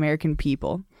of the American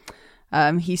people.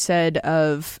 He said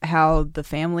of how the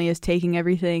family is taking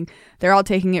everything. They're all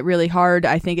taking it really hard.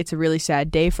 I think it's a really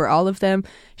sad day for all of them.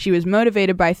 She was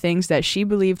motivated by things that she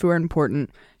believed were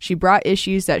important. She brought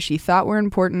issues that she thought were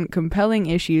important, compelling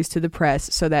issues to the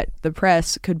press so that the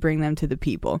press could bring them to the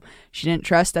people. She didn't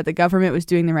trust that the government was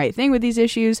doing the right thing with these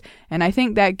issues, and I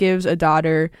think that gives a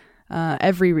daughter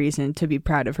every reason to be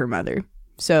proud of her mother.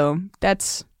 So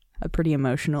that's a pretty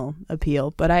emotional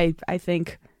appeal, but I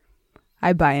think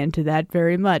I buy into that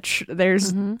very much.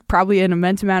 There's probably an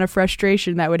immense amount of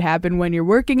frustration that would happen when you're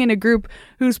working in a group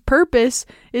whose purpose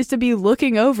is to be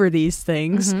looking over these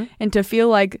things and to feel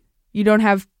like you don't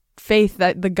have faith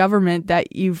that the government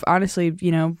that you've honestly,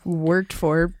 worked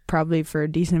for probably for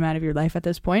a decent amount of your life at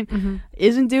this point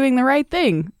isn't doing the right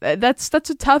thing. That's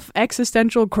a tough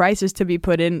existential crisis to be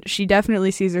put in. She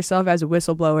definitely sees herself as a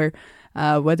whistleblower,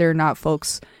 whether or not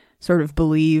folks sort of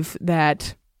believe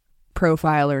that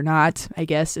profile or not, I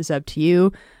guess, is up to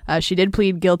you. She did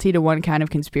plead guilty to one count of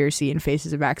conspiracy and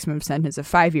faces a maximum sentence of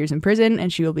 5 years in prison,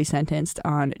 and she will be sentenced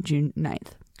on June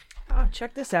 9th. Oh,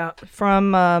 check this out.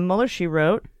 From Mueller, she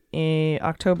wrote,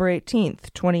 October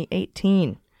 18th,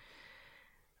 2018.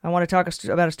 I want to talk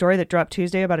about a story that dropped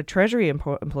Tuesday about a Treasury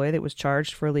employee that was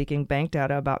charged for leaking bank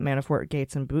data about Manafort,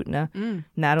 Gates, and Butna.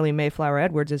 Natalie Mayflower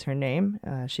Edwards is her name.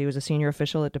 She was a senior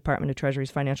official at Department of Treasury's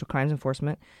Financial Crimes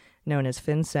Enforcement, known as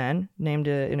FinCEN, named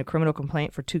in a criminal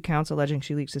complaint for 2 counts alleging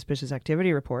she leaked suspicious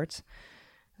activity reports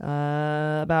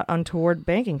about untoward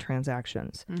banking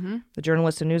transactions. The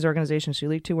journalists and news organizations she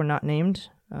leaked to were not named.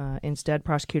 Instead,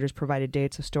 prosecutors provided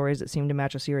dates of stories that seemed to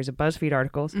match a series of BuzzFeed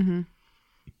articles.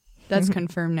 That's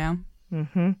confirmed now.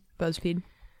 BuzzFeed.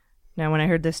 Now, when I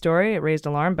heard this story, it raised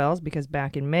alarm bells because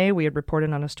back in May, we had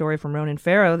reported on a story from Ronan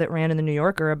Farrow that ran in the New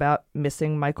Yorker about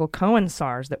missing Michael Cohen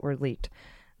SARs that were leaked.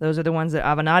 Those are the ones that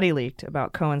Avenatti leaked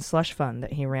about Cohen's slush fund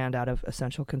that he ran out of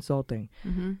Essential Consulting.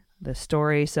 The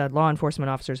story said law enforcement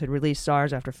officers had released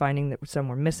SARs after finding that some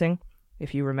were missing.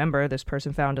 If you remember, this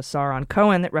person found a SAR on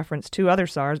Cohen that referenced 2 other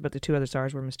SARs, but the 2 other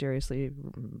SARs were mysteriously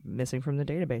missing from the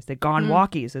database. They'd gone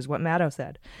walkies, is what Maddow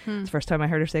said. It's the first time I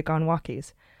heard her say gone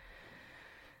walkies.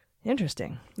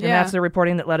 Interesting. And that's the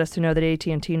reporting that led us to know that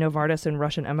AT&T, Novartis, and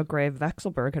Russian emigre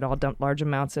Vexelberg had all dumped large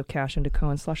amounts of cash into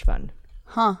Cohen's slush fund.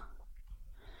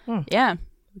 Yeah.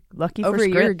 Lucky over for a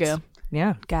year ago.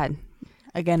 Yeah. God.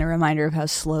 Again, a reminder of how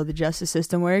slow the justice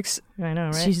system works. I know,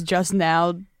 right? She's just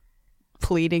now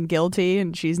pleading guilty,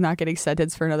 and she's not getting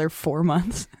sentenced for another 4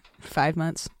 months, 5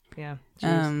 months. Yeah.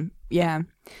 Yeah.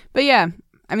 But yeah,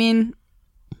 I mean,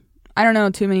 I don't know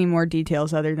too many more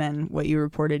details other than what we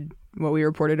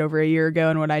reported over a year ago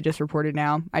and what I just reported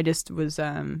now. I just was,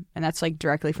 and that's like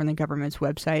directly from the government's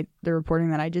website, the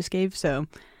reporting that I just gave. So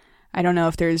I don't know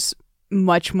if there's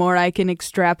much more I can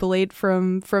extrapolate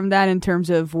from that in terms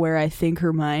of where I think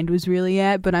her mind was really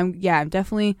at. But I'm gonna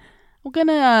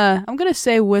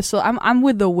say I'm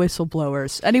with the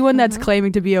whistleblowers. Anyone that's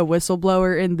claiming to be a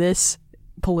whistleblower in this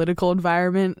political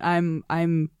environment, I'm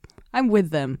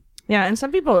with them. Yeah, and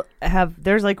some people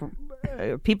there's like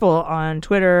people on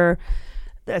Twitter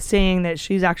saying that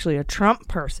she's actually a Trump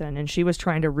person and she was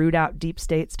trying to root out deep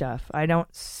state stuff. I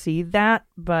don't see that,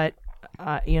 but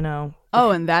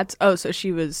so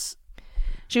she was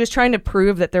trying to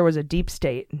prove that there was a deep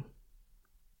state.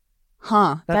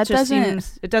 That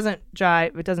doesn't it doesn't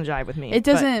jive with me. It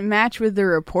doesn't match with the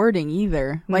reporting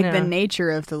either, like the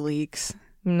nature of the leaks.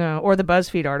 No, or the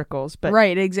BuzzFeed articles, but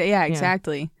right,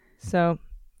 exactly. So,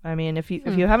 I mean, if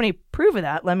you have any proof of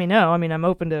that, let me know. I mean, I'm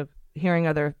open to hearing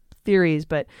other theories,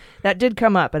 but that did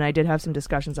come up, and I did have some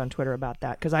discussions on Twitter about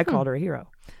that because I called her a hero.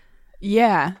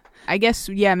 Yeah, I guess.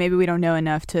 Yeah, maybe we don't know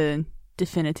enough to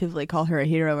definitively call her a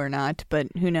hero or not, but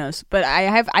who knows? But I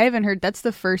haven't heard. That's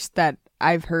the first that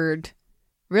I've heard,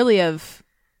 really, of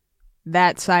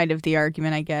that side of the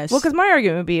argument, I guess. Well, because my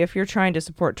argument would be, if you're trying to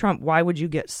support Trump, why would you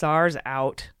get SARS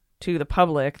out to the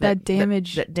public that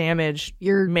damage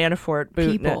your Manafort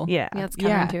people? Yeah, it's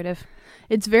counterintuitive. Yeah.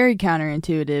 It's very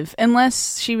counterintuitive.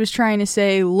 Unless she was trying to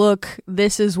say, look,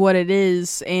 this is what it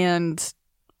is, and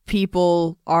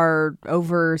people are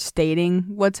overstating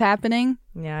what's happening.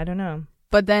 Yeah, I don't know.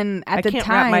 But then at the time, I can't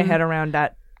wrap my head around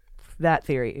that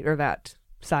theory or that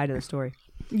side of the story.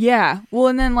 Yeah. Well,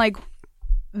 and then like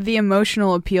the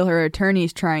emotional appeal her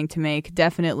attorney's trying to make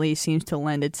definitely seems to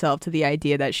lend itself to the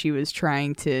idea that she was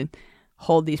trying to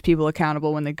hold these people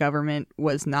accountable when the government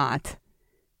was not.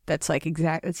 That's like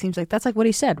it seems like that's like what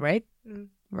he said, right?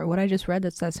 Or what I just read,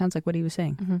 that sounds like what he was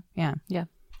saying. Mm-hmm. Yeah. Yeah.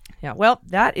 Yeah. Well,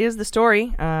 that is the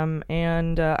story. And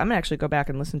I'm going to actually go back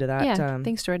and listen to that. Yeah.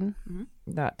 Thanks, Jordan.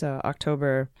 That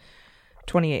October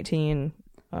 2018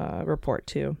 report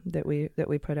too that we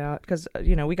put out, because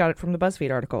we got it from the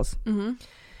BuzzFeed articles. Mm-hmm.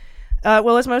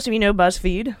 Well, as most of you know,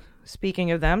 BuzzFeed,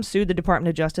 speaking of them, sued the Department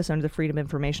of Justice under the Freedom of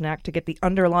Information Act to get the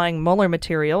underlying Mueller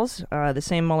materials, the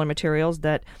same Mueller materials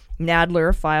that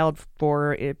Nadler filed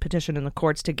for a petition in the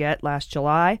courts to get last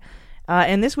July.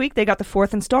 And this week they got the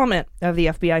fourth installment of the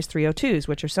FBI's 302s,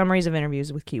 which are summaries of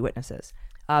interviews with key witnesses.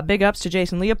 Big ups to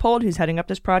Jason Leopold, who's heading up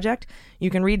this project. You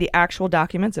can read the actual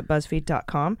documents at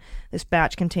BuzzFeed.com. This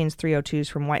batch contains 302s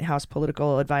from White House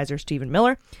political advisor Stephen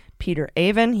Miller, Peter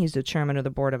Avon, he's the chairman of the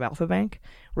board of Alfa Bank,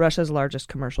 Russia's largest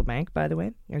commercial bank, by the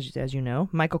way, as you know,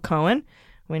 Michael Cohen,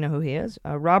 we know who he is,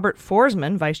 Robert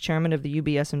Forsman, vice chairman of the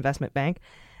UBS Investment Bank,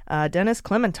 Denis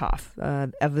Klementov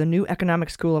of the New Economic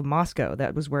School of Moscow.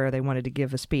 That was where they wanted to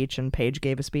give a speech, and Page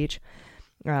gave a speech.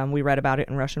 We read about it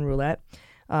in Russian Roulette.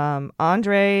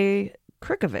 Andrei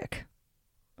Krikovic,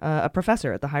 a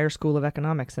professor at the Higher School of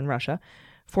Economics in Russia,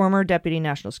 former Deputy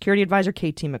National Security Advisor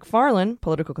K.T. McFarlane,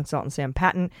 political consultant Sam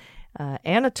Patton,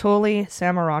 Anatoly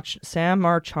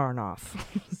Samarchanov.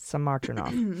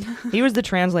 He was the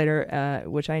translator,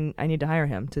 which I need to hire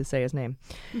him to say his name,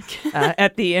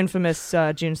 at the infamous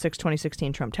June 6,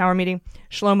 2016 Trump Tower meeting.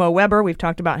 Shlomo Weber, we've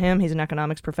talked about him. He's an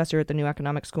economics professor at the New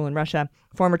Economic School in Russia.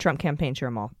 Former Trump campaign chair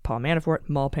Paul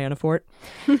Manafort.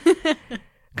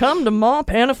 Come to Mall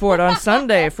Panafort on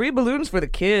Sunday. Free balloons for the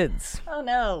kids. Oh,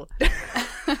 no.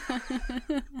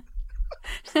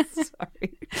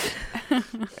 Sorry.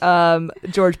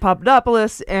 George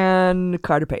Papadopoulos and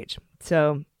Carter Page.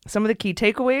 So some of the key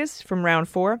takeaways from round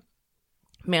 4.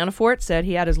 Manafort said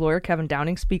he had his lawyer Kevin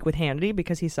Downing speak with Hannity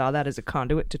because he saw that as a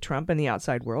conduit to Trump and the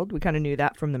outside world. We kind of knew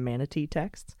that from the Manatee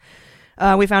texts.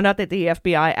 We found out that the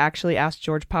FBI actually asked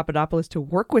George Papadopoulos to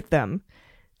work with them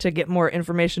to get more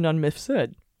information on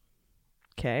Mifsud.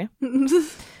 Okay.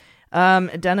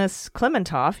 Denis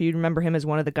Klementov, you remember him as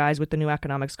one of the guys with the New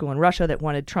Economic School in Russia that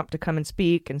wanted Trump to come and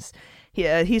speak. And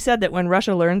he said that when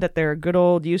Russia learned that their good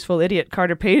old useful idiot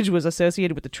Carter Page was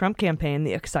associated with the Trump campaign,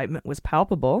 the excitement was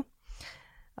palpable.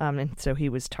 And so he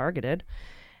was targeted.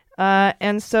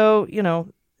 And so,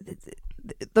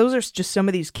 those are just some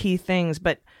of these key things.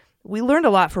 But we learned a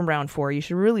lot from round 4. You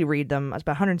should really read them. It's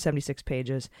about 176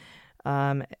 pages.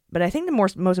 But I think the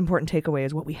most important takeaway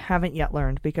is what we haven't yet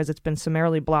learned because it's been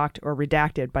summarily blocked or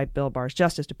redacted by Bill Barr's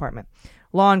Justice Department.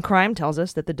 Law and Crime tells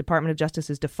us that the Department of Justice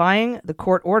is defying the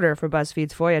court order for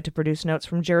BuzzFeed's FOIA to produce notes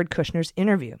from Jared Kushner's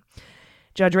interview.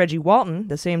 Judge Reggie Walton,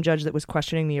 the same judge that was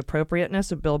questioning the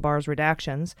appropriateness of Bill Barr's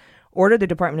redactions, ordered the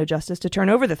Department of Justice to turn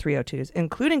over the 302s,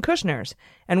 including Kushner's.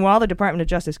 And while the Department of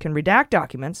Justice can redact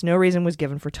documents, no reason was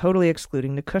given for totally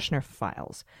excluding the Kushner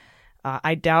files.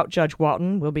 I doubt Judge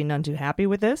Walton will be none too happy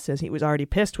with this, as he was already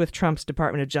pissed with Trump's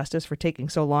Department of Justice for taking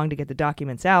so long to get the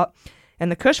documents out, and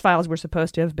the Kush files were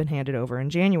supposed to have been handed over in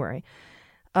January.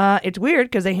 It's weird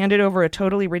because they handed over a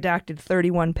totally redacted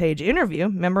 31-page interview.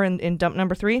 Remember in dump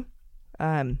number 3?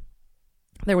 There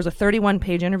was a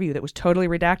 31-page interview that was totally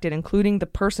redacted, including the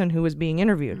person who was being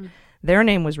interviewed. Their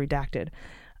name was redacted.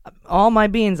 All my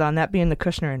beans on that being the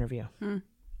Kushner interview.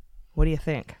 What do you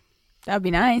think? That would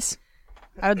be nice.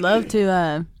 I would love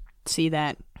to see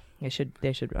that. They should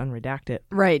unredact it.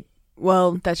 Right.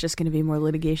 Well, that's just going to be more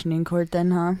litigation in court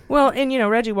then, huh? Well, and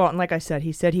Reggie Walton, like I said,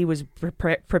 he said he was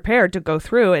prepared to go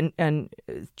through and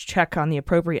check on the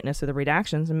appropriateness of the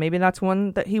redactions, and maybe that's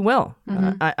one that he will.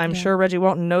 I'm sure Reggie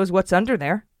Walton knows what's under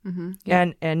there.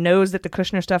 And knows that the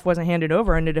Kushner stuff wasn't handed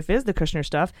over, and that if it is the Kushner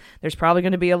stuff, there's probably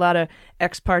going to be a lot of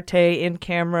ex parte,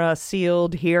 in-camera,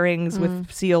 sealed hearings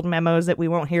with sealed memos that we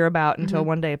won't hear about until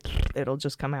one day it'll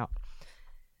just come out.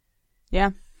 Yeah.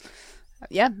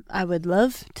 Yeah, I would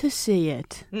love to see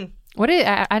it.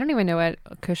 I don't even know what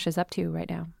Kush is up to right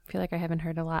now. I feel like I haven't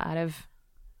heard a lot out of,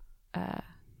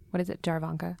 what is it,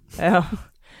 Jarvanka? Oh.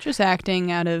 Just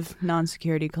acting out of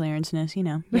non-security clearanceness,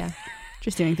 Yeah.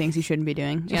 Just doing things you shouldn't be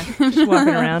doing. Yeah. Just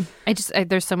walking around.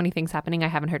 There's so many things happening. I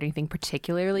haven't heard anything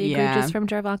particularly Yeah. egregious from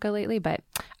Ivanka lately, but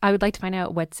I would like to find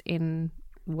out what's in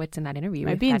that interview.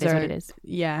 My if beans that is are what it is.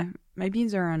 Yeah, my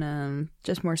beans are on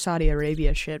just more Saudi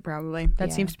Arabia shit. Probably that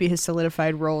Yeah. seems to be his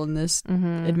solidified role in this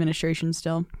administration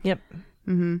still. Yep.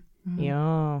 Mm-hmm.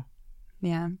 Yeah.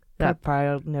 Yeah. That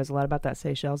probably knows a lot about that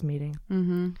Seychelles meeting.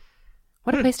 Mm-hmm.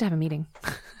 What a place to have a meeting.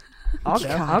 I'll go.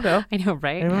 I'll go. I know,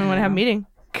 right? Anyone want to have a meeting?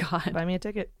 God. Buy me a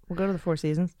ticket. We'll go to the Four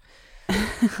Seasons.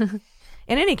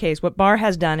 In any case, what Barr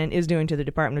has done and is doing to the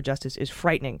Department of Justice is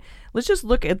frightening. Let's just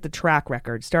look at the track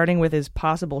record, starting with his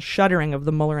possible shuttering of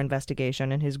the Mueller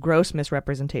investigation and his gross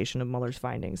misrepresentation of Mueller's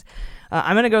findings.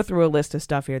 I'm going to go through a list of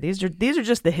stuff here. These are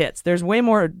just the hits. There's way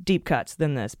more deep cuts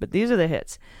than this, but these are the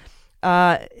hits.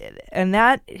 And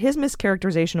that his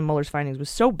mischaracterization of Mueller's findings was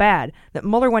so bad that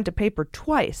Mueller went to paper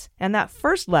twice. And that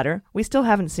first letter, we still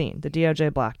haven't seen. The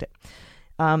DOJ blocked it.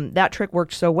 That trick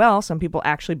worked so well, some people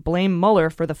actually blame Mueller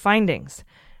for the findings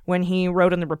when he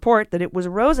wrote in the report that it was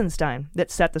Rosenstein that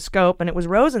set the scope, and it was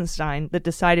Rosenstein that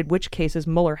decided which cases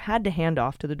Mueller had to hand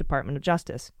off to the Department of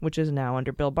Justice, which is now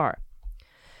under Bill Barr.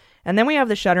 And then we have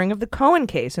the shuttering of the Cohen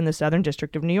case in the Southern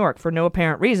District of New York for no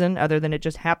apparent reason other than it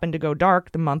just happened to go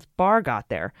dark the month Barr got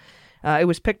there. It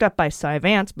was picked up by Cy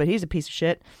Vance, but he's a piece of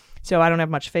shit. So I don't have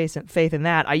much faith in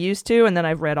that. I used to, and then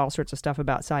I've read all sorts of stuff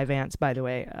about Cy Vance, by the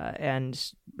way. And,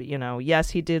 yes,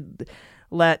 he did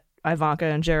let Ivanka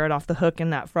and Jared off the hook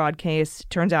in that fraud case.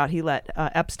 Turns out he let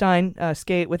Epstein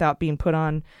skate without being put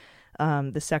on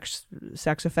the sex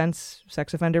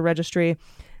offender registry.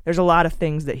 There's a lot of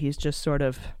things that he's just sort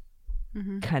of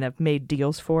kind of made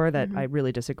deals for that I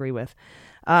really disagree with.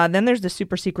 Then there's the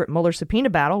super secret Mueller subpoena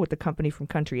battle with the company from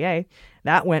Country A.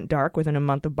 That went dark within a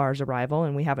month of Barr's arrival,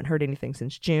 and we haven't heard anything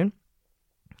since June.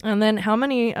 And then how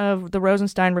many of the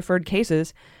Rosenstein-referred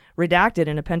cases redacted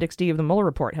in Appendix D of the Mueller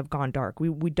report have gone dark?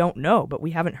 We don't know, but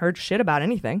we haven't heard shit about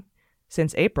anything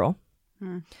since April.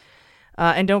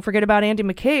 And don't forget about Andy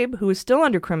McCabe, who is still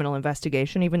under criminal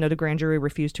investigation, even though the grand jury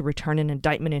refused to return an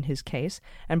indictment in his case.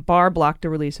 And Barr blocked the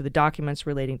release of the documents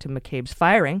relating to McCabe's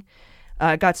firing.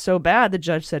 It got so bad, the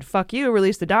judge said, fuck you,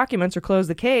 release the documents or close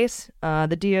the case.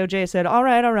 The DOJ said, all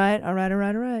right.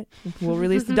 We'll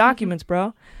release the documents,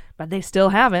 bro. But they still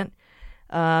haven't.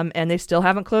 And they still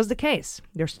haven't closed the case.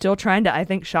 They're still trying to, I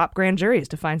think, shop grand juries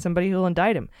to find somebody who'll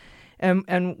indict him.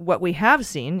 And what we have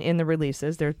seen in the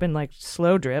releases, there's been like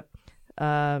slow drip.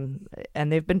 And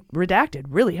they've been redacted,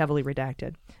 really heavily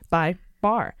redacted by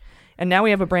Barr. And now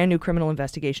we have a brand new criminal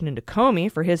investigation into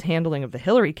Comey for his handling of the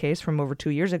Hillary case from over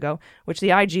 2 years ago, which the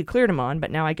IG cleared him on,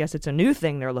 but now I guess it's a new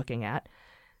thing they're looking at.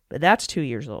 But that's 2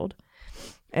 years old.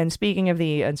 And speaking of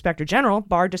the Inspector General,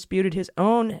 Barr disputed his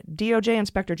own DOJ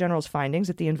Inspector General's findings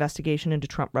that the investigation into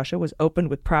Trump Russia was opened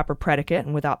with proper predicate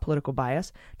and without political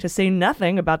bias, to say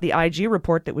nothing about the IG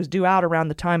report that was due out around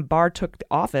the time Barr took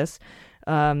office,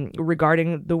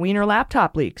 regarding the Wiener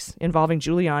laptop leaks involving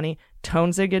Giuliani,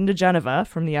 Toensig, and DeGeneva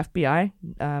from the FBI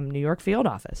New York field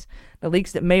office. The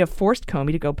leaks that may have forced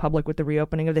Comey to go public with the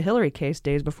reopening of the Hillary case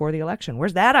days before the election.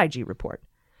 Where's that IG report?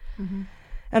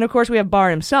 And of course, we have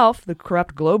Barr himself, the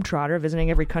corrupt globetrotter,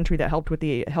 visiting every country that helped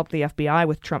the FBI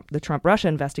with the Trump-Russia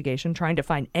investigation, trying to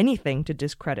find anything to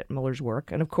discredit Mueller's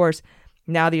work. And of course,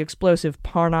 now the explosive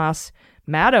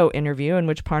Parnas-Maddow interview, in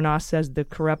which Parnas says the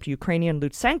corrupt Ukrainian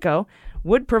Lutsenko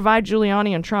would provide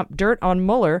Giuliani and Trump dirt on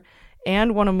Mueller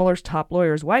and one of Mueller's top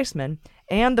lawyers, Weissman,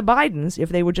 and the Bidens if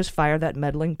they would just fire that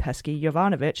meddling, pesky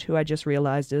Yovanovitch, who I just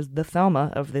realized is the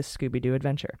Thelma of this Scooby-Doo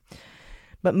adventure.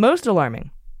 But most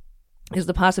alarming is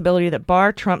the possibility that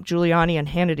Barr, Trump, Giuliani, and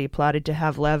Hannity plotted to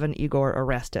have Lev and Igor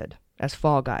arrested as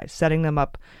fall guys, setting them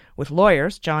up with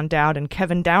lawyers, John Dowd and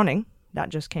Kevin Downing, that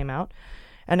just came out,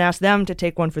 and asked them to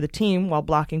take one for the team while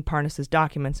blocking Parnas's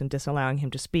documents and disallowing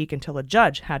him to speak until a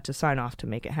judge had to sign off to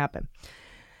make it happen.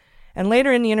 And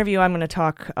later in the interview, I'm going to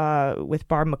talk with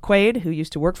Barb McQuaid, who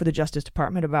used to work for the Justice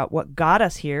Department, about what got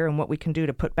us here and what we can do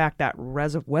to put back that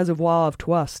reservoir of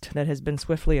trust that has been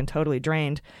swiftly and totally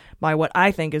drained by what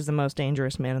I think is the most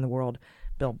dangerous man in the world,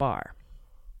 Bill Barr.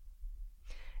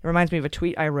 It reminds me of a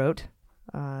tweet I wrote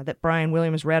that Brian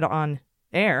Williams read on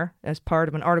air as part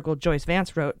of an article Joyce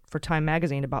Vance wrote for Time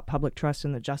magazine about public trust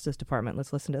in the Justice Department.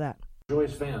 Let's listen to that.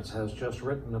 Joyce Vance has just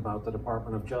written about the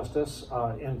Department of Justice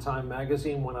in Time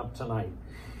magazine, went up tonight.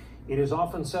 It is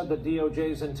often said that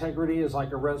DOJ's integrity is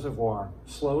like a reservoir,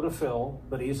 slow to fill,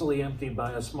 but easily emptied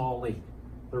by a small leak.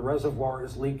 The reservoir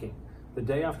is leaking. The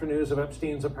day after news of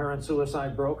Epstein's apparent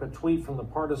suicide broke, a tweet from the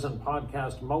partisan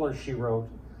podcast Mueller, she wrote,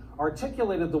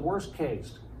 articulated the worst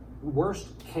case.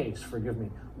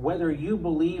 whether you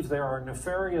believe there are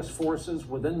nefarious forces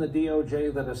within the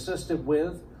DOJ that assisted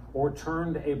with or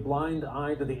turned a blind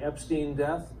eye to the Epstein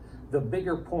death, the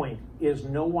bigger point is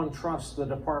no one trusts the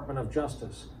Department of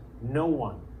Justice. No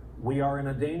one. We are in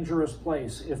a dangerous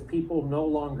place if people no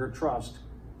longer trust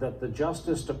that the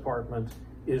Justice Department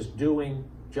is doing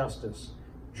justice.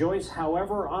 Joyce,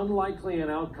 however unlikely an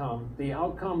outcome, the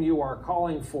outcome you are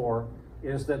calling for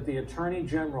is that the Attorney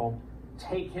General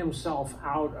take himself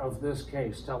out of this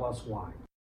case. Tell us why.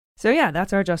 So yeah,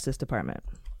 that's our Justice Department.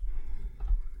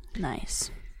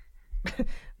 Nice.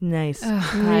 Nice.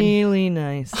 Oh, really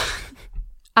nice.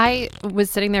 I was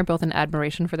sitting there both in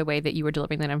admiration for the way that you were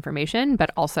delivering that information,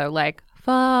 but also like,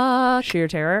 fuck. Sheer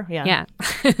terror. Yeah. Yeah.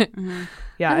 Mm-hmm.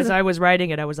 Yeah. As I was writing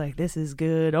it, I was like, this is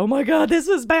good. Oh my God, this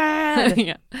is bad.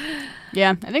 Yeah.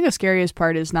 Yeah. I think the scariest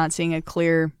part is not seeing a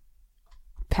clear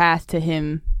path to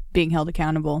him being held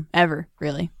accountable ever,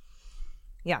 really.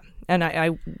 Yeah. And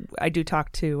I do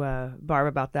talk to Barb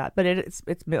about that, but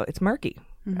it's murky,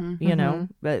 you know.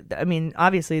 But I mean,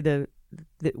 obviously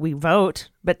we vote,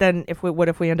 but then what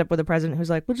if we end up with a president who's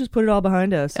like, we'll just put it all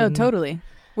behind us? Oh, totally.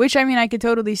 Which, I mean, I could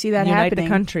totally see that happening. Unite the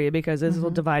country, because this will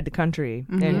divide the country,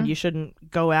 and you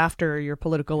shouldn't go after your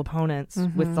political opponents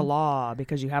with the law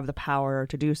because you have the power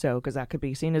to do so, because that could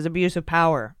be seen as abuse of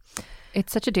power.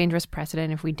 It's such a dangerous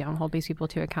precedent if we don't hold these people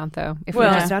to account, though. If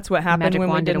that's what happened when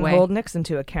we didn't away. hold Nixon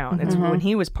to account. It's when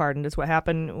he was pardoned. It's what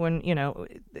happened when, you know,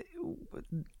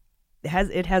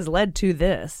 it has led to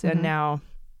this, and now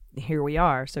here we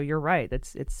are. So you're right.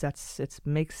 That's the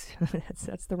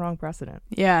wrong precedent.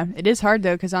 Yeah, it is hard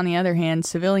though, because on the other hand,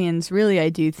 civilians really, I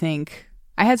do think.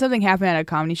 I had something happen at a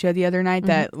comedy show the other night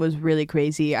that was really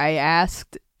crazy. I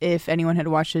asked if anyone had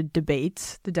watched the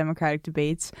debates, the Democratic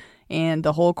debates, and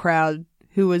the whole crowd,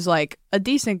 who was like a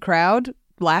decent crowd,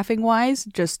 laughing wise,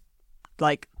 just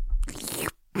like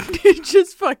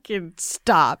just fucking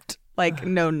stopped. Like,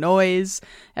 no noise.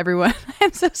 Everyone,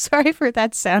 I'm so sorry for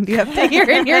that sound you have to hear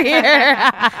in your ear.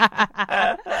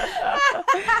 I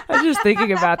was just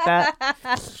thinking about that.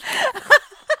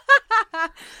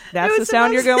 That's the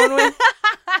sound you're going with?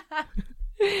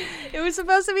 It was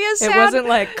supposed to be a sound. It wasn't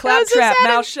like claptrap,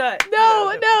 mouth shut.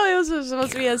 No, it was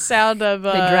supposed to be a sound of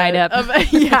they dried up.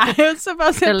 Yeah, it was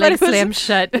supposed to. Their legs slammed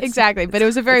shut. Exactly, but it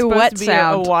was a very wet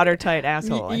sound. A watertight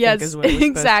asshole. Yes, I think is what it was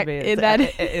exactly.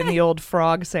 Supposed to be. In the old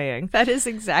frog saying. That is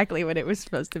exactly what it was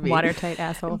supposed to be. Watertight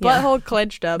asshole. Butthole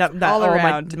clenched up all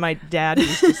around. My dad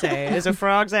used to say, "Is a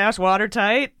frog's ass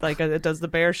watertight? Like it does the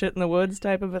bear shit in the woods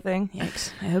type of a thing."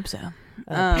 Yikes! I hope so.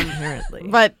 Apparently,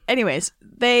 but anyways,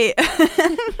 they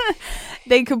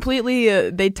completely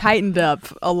they tightened up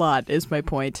a lot is my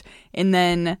point. And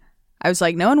then I was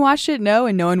like, no one watched it,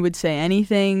 and no one would say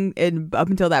anything. And up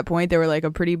until that point, they were like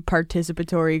a pretty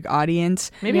participatory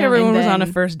audience. Maybe everyone was on a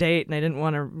first date and they didn't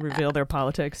want to reveal their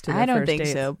politics to their first date.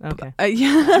 I don't think so. Okay.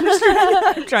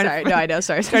 I'm trying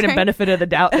to benefit of the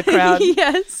doubt the crowd.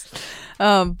 Yes.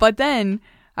 But then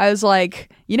I was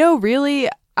like, really,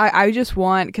 I just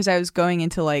want, because I was going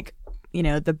into like,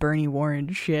 the Bernie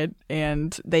Warren shit,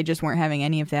 and they just weren't having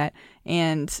any of that.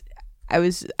 And I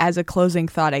was, as a closing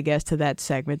thought, I guess, to that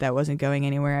segment that wasn't going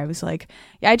anywhere, I was like,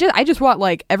 yeah, I just want,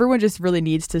 like, everyone just really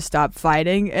needs to stop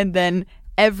fighting. And then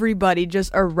everybody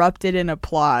just erupted in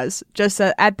applause just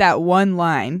at that one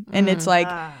line. And it's like,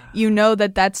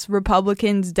 that's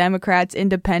Republicans, Democrats,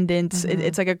 Independents.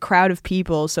 It's like a crowd of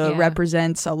people. So it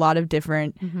represents a lot of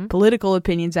different political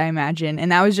opinions, I imagine.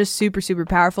 And that was just super, super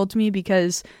powerful to me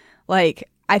because, like,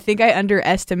 I think I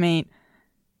underestimate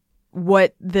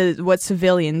what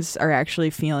civilians are actually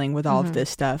feeling with all of this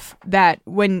stuff. That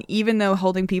even though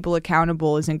holding people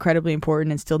accountable is incredibly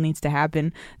important and still needs to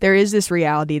happen, there is this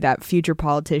reality that future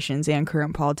politicians and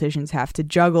current politicians have to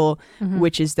juggle,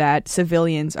 which is that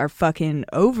civilians are fucking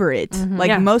over it.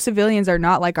 Most civilians are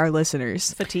not like our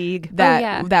listeners. Fatigue.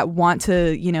 That want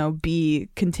to, be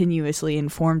continuously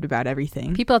informed about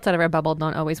everything. People outside of our bubble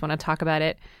don't always want to talk about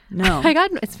it. No.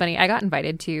 It's funny. I got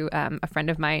invited to a friend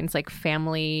of mine's like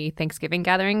family Thanksgiving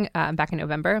gathering back in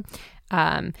November.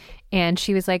 And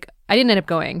she was like, I didn't end up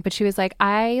going, but she was like,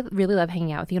 I really love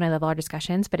hanging out with you and I love all our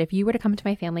discussions. But if you were to come to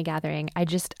my family gathering, I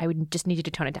would just need you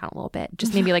to tone it down a little bit.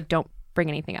 Just maybe like don't bring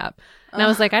anything up. And I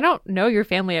was like, I don't know your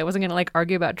family. I wasn't going to like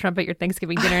argue about Trump at your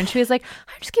Thanksgiving dinner. And she was like,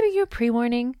 I'm just giving you a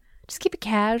pre-warning. Just keep it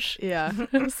cash. Yeah.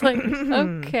 I was like,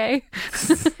 okay.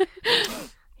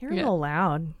 You're a little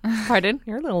loud. Pardon?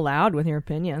 You're a little loud with your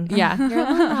opinions. Yeah, you're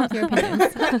a little loud with your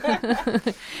opinions.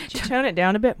 Did you tone it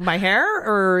down a bit? My hair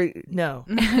or no?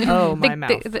 Oh, my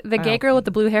mouth. The gay girl with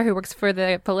the blue hair who works for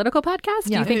the political podcast?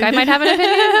 Yeah. Do you think I might have an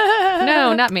opinion?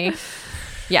 No, not me.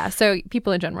 Yeah, so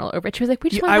people in general are over it. She was like, we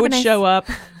just want to I have would a nice... show up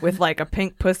with like a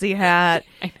pink pussy hat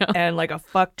I know. and like a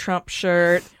fuck Trump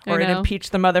shirt or I an know. impeach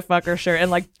the motherfucker shirt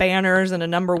and like banners and a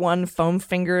 #1 foam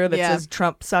finger that says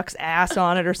Trump sucks ass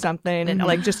on it or something and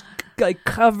like just like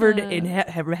covered in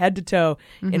head to toe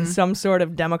in some sort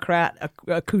of Democrat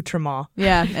accoutrement.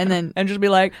 Yeah, and then and just be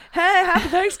like, "Hey, happy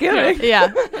Thanksgiving."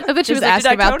 Yeah, I bet she was just ask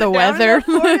like, about the weather.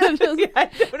 Yeah,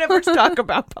 don't ever talk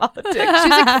about politics. She's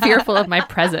like fearful of my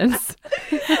presence.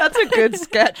 That's a good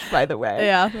sketch, by the way.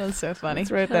 Yeah, that's so funny.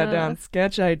 Let's write that down.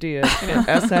 Sketch ideas.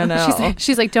 SNL.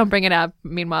 She's like, don't bring it up.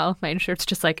 Meanwhile, my shirt's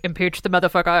just like, impeach the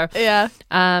motherfucker. Yeah.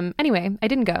 Anyway, I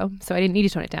didn't go, so I didn't need to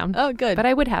tone it down. Oh, good. But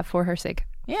I would have for her sake.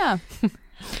 Yeah.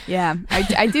 Yeah.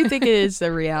 I do think it is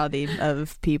the reality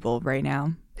of people right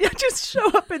now. Yeah, just show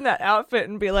up in that outfit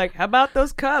and be like, how about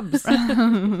those Cubs? Yeah,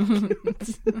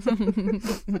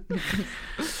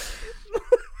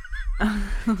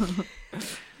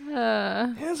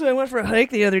 so I went for a hike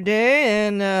the other day,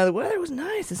 and the weather was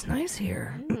nice. It's nice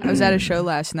here. I was at a show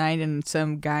last night, and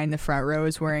some guy in the front row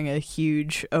was wearing a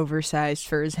huge, oversized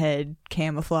for his head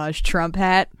camouflage Trump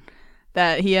hat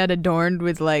that he had adorned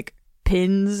with like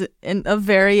pins of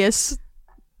various,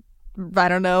 I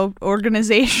don't know,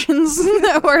 organizations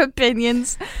or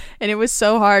opinions, and it was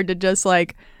so hard to just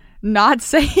like not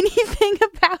say anything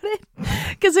about it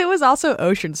because it was also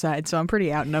Oceanside, so I'm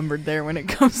pretty outnumbered there when it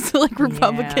comes to like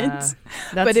Republicans.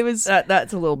 Yeah. But it was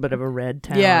that's a little bit of a red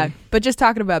town. Yeah, but just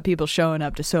talking about people showing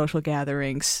up to social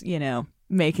gatherings, you know,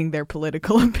 making their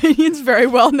political opinions very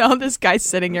well known. This guy's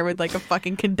sitting here with like a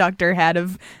fucking conductor hat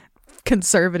of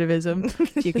conservatism,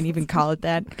 if you can even call it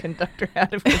that. Conductor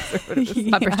hat of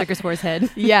conservatism. Bumper stickers for his head.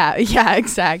 Yeah,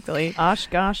 exactly. Osh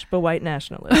gosh, but white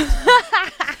nationalist.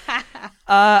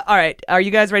 All right, are you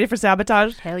guys ready for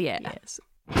sabotage? Hell yeah. Yes.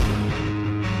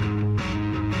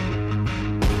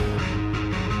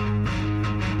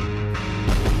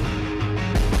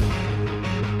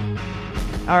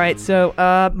 All right, so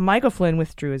Michael Flynn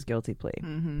withdrew his guilty plea.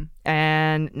 Mm-hmm.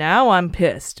 And now I'm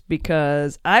pissed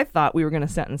because I thought we were going to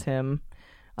sentence him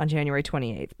on January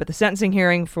 28th. But the sentencing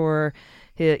hearing for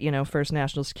his, First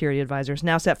National Security Advisor is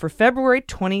now set for February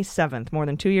 27th, more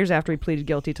than 2 years after he pleaded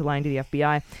guilty to lying to the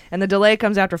FBI. And the delay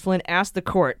comes after Flynn asked the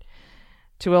court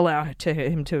to allow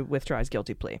him to withdraw his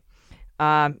guilty plea.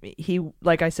 He,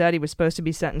 like I said, he was supposed to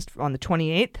be sentenced on the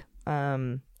 28th.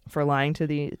 For lying to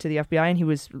the FBI, and he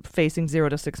was facing 0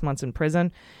 to 6 months in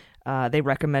prison. They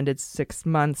recommended 6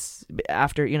 months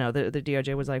after, the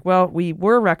DOJ was like, well, we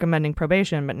were recommending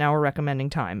probation, but now we're recommending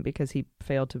time because he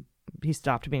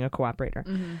stopped being a cooperator.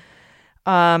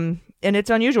 Mm-hmm. And it's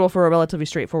unusual for a relatively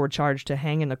straightforward charge to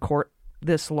hang in the court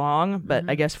this long, but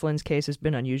I guess Flynn's case has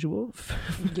been unusual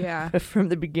from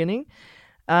the beginning.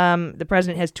 The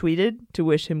president has tweeted to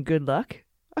wish him good luck.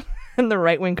 And the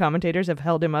right-wing commentators have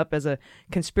held him up as a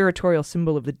conspiratorial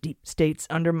symbol of the deep state's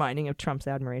undermining of Trump's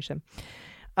admiration.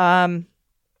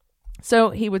 So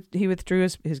he withdrew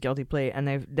his guilty plea,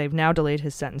 and they've now delayed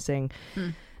his sentencing.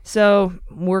 So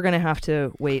we're gonna have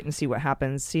to wait and see what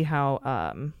happens. See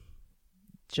how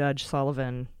Judge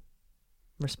Sullivan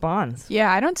responds.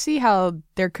 Yeah, I don't see how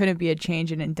there couldn't be a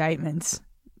change in indictments.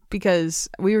 Because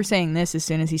we were saying this as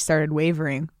soon as he started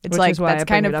wavering. It's Which like, is why that's I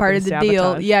bring kind it of up part in of the deal.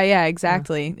 sabotage. Yeah,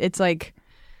 exactly. It's like,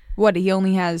 what, he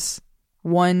only has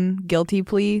one guilty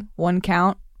plea, one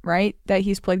count, right? That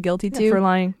he's pled guilty to? For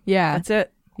lying. Yeah. That's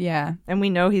it. Yeah. And we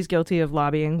know he's guilty of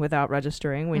lobbying without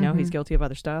registering. We know he's guilty of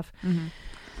other stuff.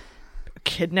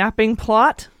 Kidnapping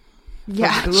plot.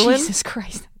 Yeah, Gulen, Jesus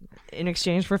Christ. In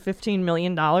exchange for $15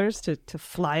 million to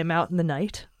fly him out in the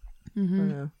night.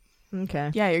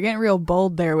 Okay. Yeah, you're getting real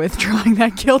bold there with drawing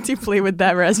that guilty plea with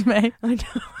that resume. I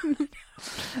know.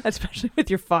 Especially with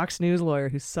your Fox News lawyer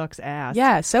who sucks ass.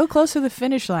 Yeah, so close to the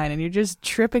finish line, and you're just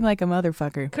tripping like a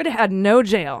motherfucker. Could have had no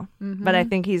jail, but I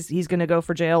think he's going to go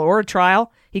for jail or a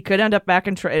trial. He could end up back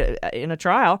in a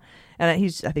trial, and I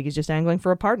think he's just angling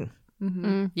for a pardon.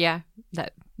 Yeah,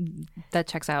 that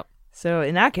checks out. So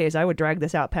in that case, I would drag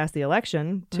this out past the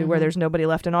election to where there's nobody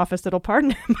left in office that'll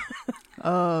pardon him.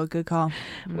 Oh, good call.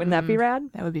 Wouldn't that be rad?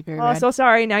 That would be very Oh, rad. so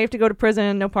sorry. Now you have to go to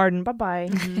prison. No pardon. Bye-bye.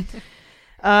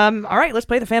 All right, let's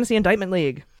play the Fantasy Indictment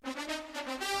League. I'm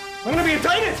gonna be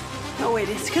indicted! No, wait,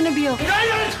 it's gonna be okay.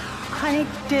 Indicted! Honey,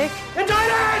 Dick.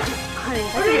 Indicted! Honey,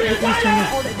 I'm gonna be indicted!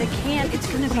 hold it. They can't.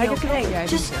 It's gonna be okay.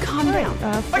 Just calm down.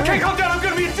 I can't calm down, I'm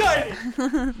gonna be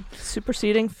indicted!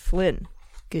 Superseding Flynn.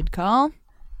 Good call.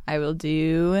 I will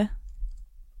do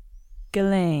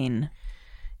Ghislaine.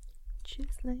 I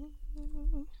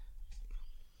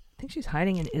think she's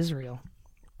hiding in Israel,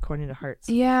 according to Hertz.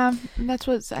 Yeah, that's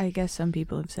what I guess some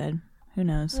people have said. Who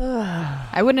knows?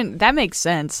 I wouldn't. That makes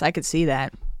sense. I could see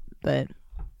that, but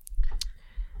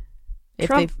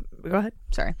Trump, go ahead.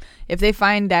 Sorry. If they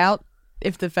find out,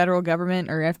 if the federal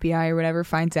government or FBI or whatever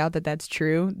finds out that that's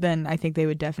true, then I think they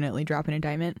would definitely drop an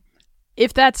indictment.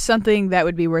 If that's something that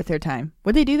would be worth their time.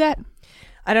 Would they do that?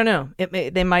 I don't know.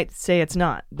 They might say it's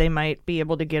not. They might be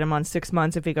able to get him on 6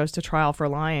 months if he goes to trial for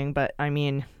lying. But I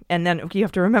mean, and then you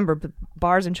have to remember,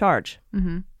 Barr's in charge.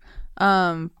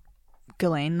 Mm-hmm.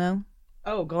 Ghislaine, though.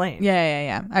 Oh, Ghislaine.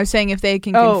 Yeah. I was saying if they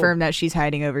can confirm that she's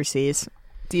hiding overseas,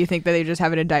 do you think that they just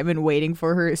have an indictment waiting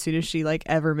for her as soon as she like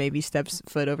ever maybe steps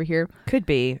foot over here? Could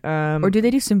be. Or do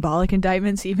they do symbolic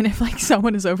indictments even if like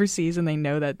someone is overseas and they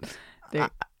know that they?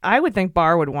 I would think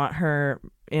Barr would want her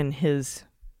in his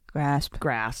grasp.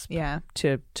 Yeah.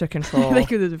 To control.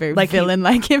 Like it was a very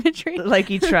villain-like imagery. like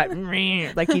he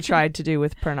tried to do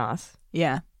with Pernas.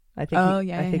 Yeah. I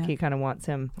think he kind of wants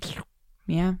him.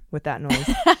 Yeah. With that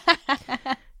noise.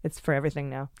 It's for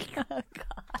everything now. Oh,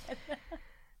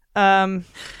 God.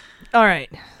 All right.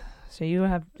 So you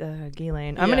have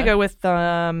Ghislaine. I'm going to go with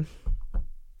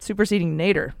superseding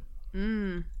Nader.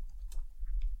 I'm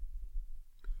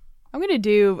going to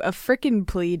do a frickin'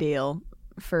 plea deal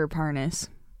for Parnas.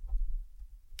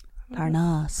 I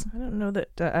don't know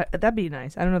that that'd be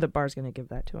nice. I don't know that Barr's going to give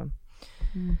that to him.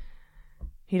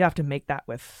 He'd have to make that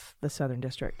with the Southern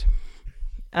District.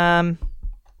 I'll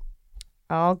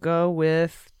go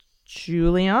with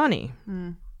Giuliani.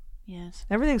 Yes.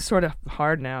 Everything's sort of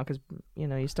hard now because,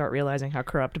 you start realizing how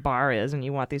corrupt Barr is and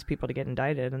you want these people to get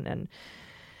indicted. And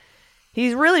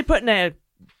he's really putting a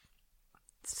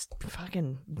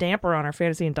fucking damper on our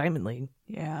fantasy indictment league.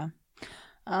 Yeah.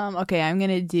 Okay, I'm going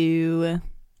to do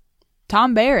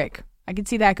Tom Barrack. I could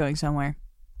see that going somewhere.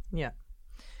 Yeah.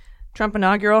 Trump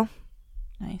inaugural.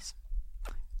 Nice.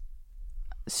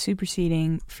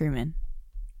 Superseding Fruman.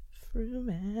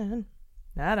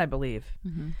 That I believe.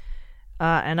 Mm-hmm.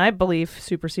 And I believe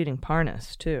superseding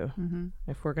Parnas too. Mm-hmm.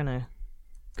 If we're gonna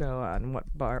go on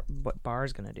what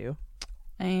Barr's gonna do.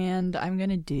 And I'm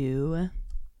gonna do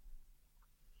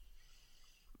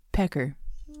Pecker.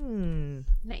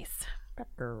 Nice.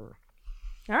 Pecker.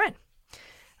 All right.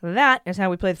 That is how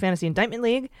we play the Fantasy Indictment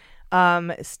League.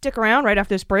 Stick around. Right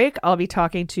after this break, I'll be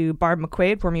talking to Barb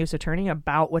McQuaid, former U.S. Attorney,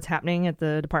 about what's happening at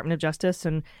the Department of Justice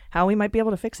and how we might be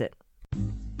able to fix it.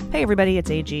 Hey everybody, it's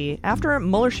AG. After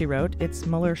Mueller she wrote, it's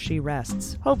Mueller she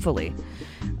rests. Hopefully.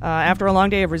 After a long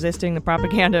day of resisting the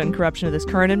propaganda and corruption of this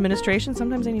current administration,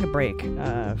 sometimes I need a break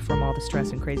from all the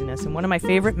stress and craziness. And one of my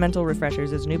favorite mental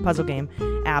refreshers is a new puzzle game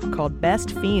app called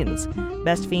Best Fiends.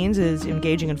 Best Fiends is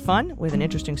engaging and fun with an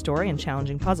interesting story and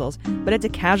challenging puzzles, but it's a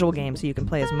casual game so you can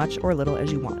play as much or little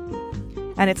as you want.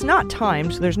 And it's not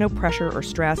timed, so there's no pressure or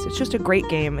stress. It's just a great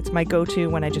game. It's my go-to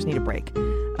when I just need a break.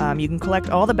 You can collect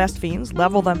all the best fiends,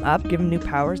 level them up, give them new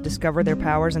powers, discover their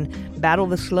powers, and battle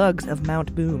the slugs of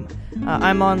Mount Boom.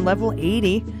 I'm on level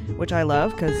 80, which I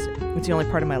love because it's the only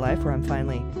part of my life where I'm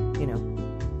finally,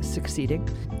 succeeding.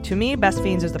 To me, Best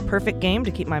Fiends is the perfect game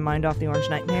to keep my mind off the orange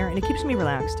nightmare, and it keeps me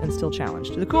relaxed and still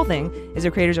challenged. The cool thing is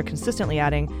their creators are consistently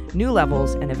adding new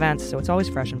levels and events, so it's always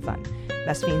fresh and fun.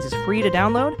 Best Fiends is free to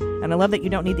download, and I love that you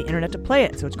don't need the internet to play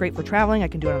it, so it's great for traveling. I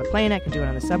can do it on the plane, I can do it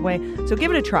on the subway, so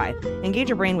give it a try. Engage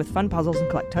your brain with fun puzzles and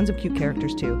collect tons of cute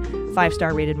characters too.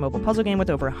 5-star rated mobile puzzle game with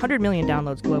over 100 million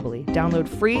downloads globally. Download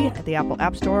free at the Apple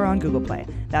App Store or on Google Play.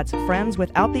 That's friends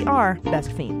without the R,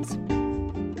 Best Fiends.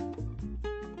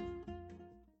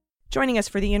 Joining us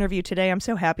for the interview today, I'm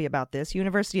so happy about this,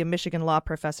 University of Michigan law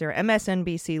professor,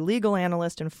 MSNBC legal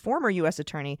analyst, and former U.S.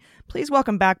 attorney. Please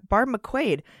welcome back Barb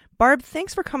McQuaid. Barb,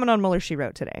 thanks for coming on Mueller, She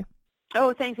Wrote today.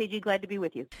 Oh, thanks, AG. Glad to be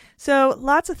with you. So,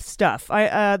 lots of stuff. First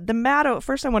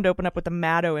I wanted to open up with the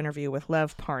Maddow interview with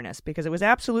Lev Parnas, because it was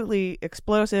absolutely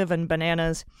explosive and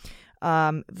bananas.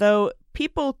 Though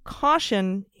people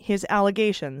caution his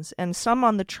allegations, and some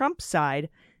on the Trump side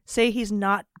say he's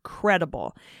not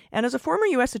credible. And as a former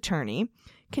U.S. attorney,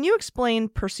 can you explain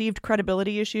perceived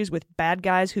credibility issues with bad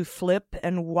guys who flip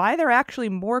and why they're actually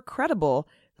more credible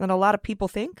than a lot of people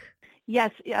think?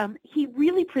 Yes, he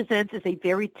really presents as a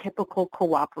very typical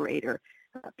cooperator.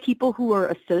 People who are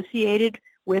associated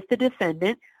with the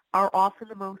defendant are often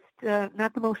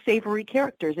not the most savory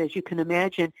characters, as you can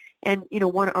imagine. And,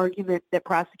 one argument that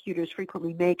prosecutors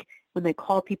frequently make when they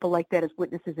call people like that as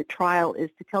witnesses at trial is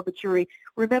to tell the jury,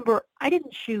 remember,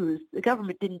 the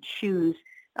government didn't choose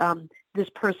this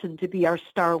person to be our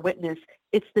star witness.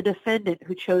 It's the defendant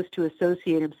who chose to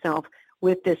associate himself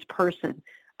with this person.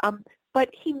 But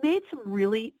he made some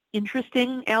really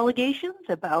interesting allegations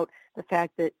about the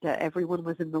fact that everyone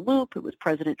was in the loop. It was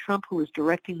President Trump who was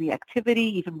directing the activity.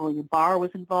 Even William Barr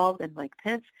was involved and Mike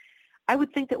Pence. I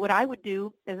would think that what I would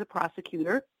do as a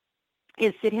prosecutor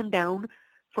is sit him down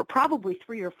for probably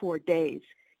 3 or 4 days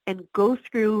and go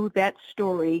through that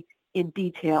story in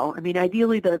detail. I mean,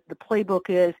 ideally the playbook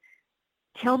is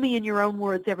tell me in your own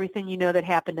words everything you know that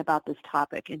happened about this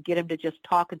topic, and get him to just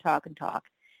talk and talk and talk.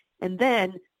 And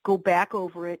then go back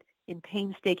over it in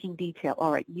painstaking detail.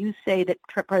 All right, you say that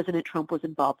President Trump was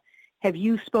involved. Have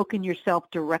you spoken yourself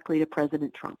directly to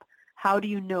President Trump? How do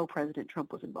you know President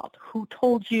Trump was involved? Who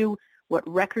told you? What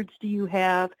records do you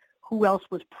have? Who else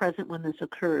was present when this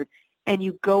occurred? And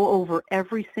you go over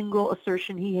every single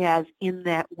assertion he has in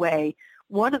that way.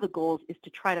 One of the goals is to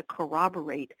try to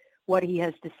corroborate what he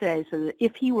has to say, so that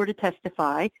if he were to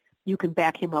testify, you can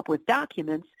back him up with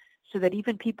documents, so that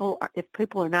even if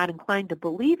people are not inclined to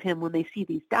believe him when they see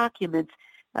these documents,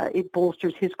 it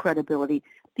bolsters his credibility.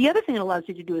 The other thing it allows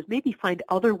you to do is maybe find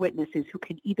other witnesses who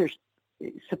can either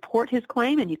support his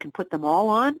claim, and you can put them all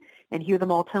on and hear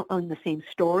them all telling the same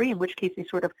story, in which case they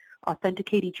sort of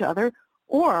authenticate each other.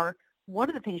 Or one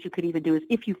of the things you could even do is,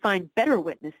 if you find better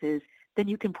witnesses, then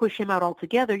you can push him out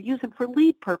altogether, use him for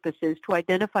lead purposes to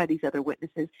identify these other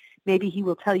witnesses. Maybe he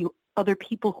will tell you other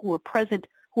people who are present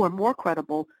who are more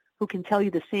credible, who can tell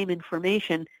you the same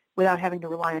information without having to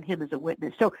rely on him as a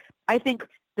witness. So I think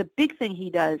the big thing he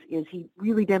does is he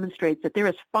really demonstrates that there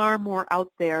is far more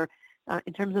out there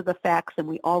in terms of the facts than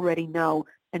we already know,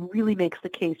 and really makes the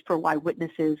case for why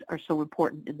witnesses are so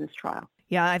important in this trial.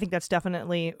 Yeah, I think that's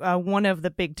definitely one of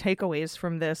the big takeaways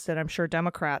from this that I'm sure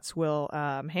Democrats will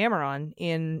hammer on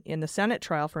in the Senate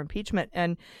trial for impeachment.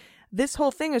 And this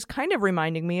whole thing is kind of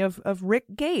reminding me of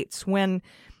Rick Gates when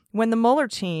the Mueller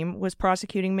team was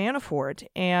prosecuting Manafort,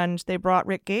 and they brought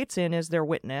Rick Gates in as their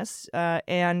witness,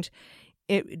 and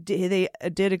they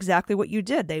did exactly what you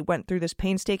did. They went through this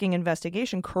painstaking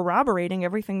investigation corroborating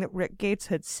everything that Rick Gates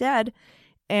had said,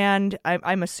 and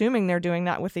I'm assuming they're doing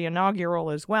that with the inaugural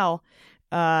as well.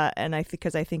 And I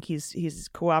think he's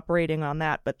cooperating on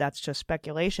that, but that's just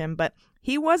speculation. But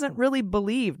he wasn't really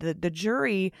believed. The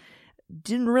jury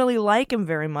didn't really like him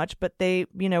very much, but they,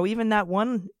 even that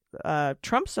one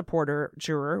Trump supporter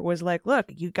juror was like, look,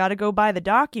 you got to go by the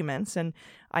documents. And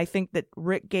I think that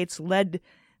Rick Gates led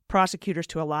prosecutors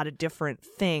to a lot of different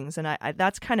things. And I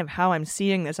that's kind of how I'm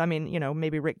seeing this. I mean,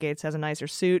 maybe Rick Gates has a nicer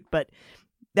suit, but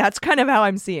that's kind of how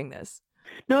I'm seeing this.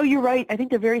 No, you're right. I think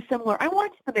they're very similar. I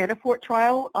watched the Manafort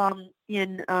trial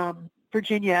in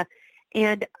Virginia,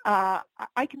 and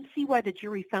I can see why the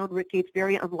jury found Rick Gates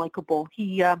very unlikable.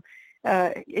 He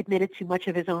admitted to much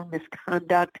of his own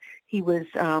misconduct. He was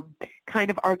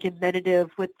kind of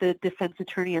argumentative with the defense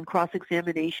attorney on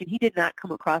cross-examination. He did not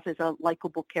come across as a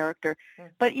likable character.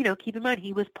 But, keep in mind,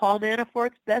 he was Paul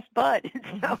Manafort's best bud.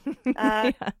 So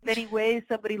many ways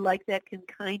somebody like that can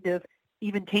kind of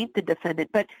even taint the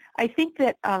defendant. But I think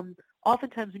that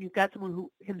oftentimes when you've got someone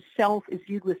who himself is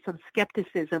viewed with some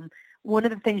skepticism, one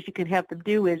of the things you can have them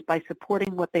do is, by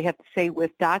supporting what they have to say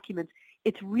with documents,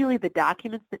 it's really the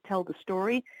documents that tell the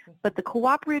story, but the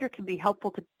cooperator can be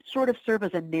helpful to sort of serve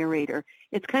as a narrator.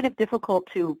 It's kind of difficult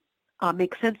to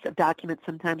make sense of documents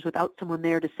sometimes without someone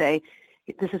there to say,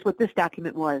 this is what this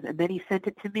document was, and then he sent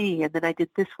it to me, and then I did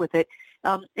this with it.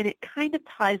 And it kind of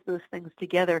ties those things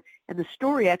together, and the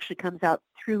story actually comes out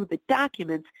through the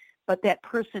documents, but that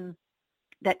person,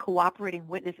 that cooperating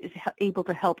witness, is able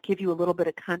to help give you a little bit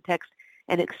of context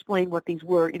and explain what these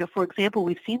were. For example,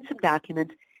 we've seen some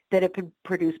documents that have been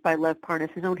produced by Lev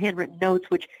Parnas, his own handwritten notes,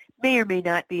 which may or may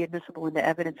not be admissible into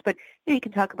evidence. But he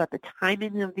can talk about the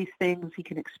timing of these things. He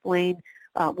can explain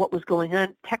what was going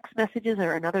on. Text messages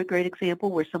are another great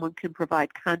example where someone can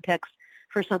provide context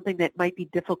for something that might be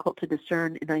difficult to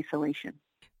discern in isolation.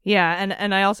 Yeah,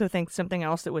 and I also think something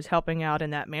else that was helping out in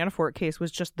that Manafort case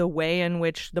was just the way in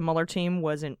which the Mueller team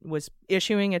was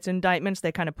issuing its indictments.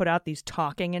 They kind of put out these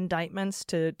talking indictments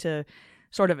to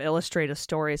sort of illustrate a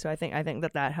story. So I think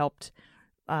that helped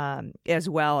as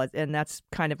well, and that's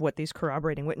kind of what these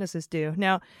corroborating witnesses do.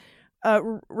 Now,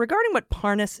 regarding what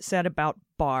Parnas said about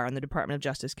Barr and the Department of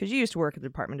Justice, because you used to work at the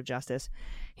Department of Justice,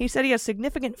 he said he has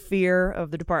significant fear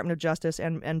of the Department of Justice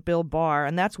and Bill Barr,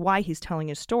 and that's why he's telling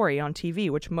his story on TV,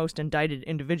 which most indicted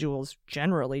individuals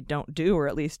generally don't do, or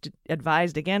at least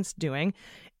advised against doing.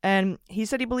 And he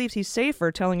said he believes he's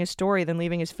safer telling his story than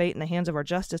leaving his fate in the hands of our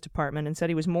Justice Department, and said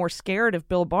he was more scared of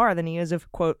Bill Barr than he is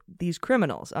of, quote, these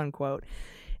criminals, unquote.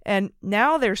 And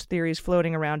now there's theories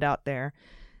floating around out there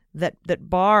that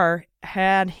Barr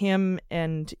had him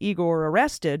and Igor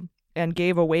arrested and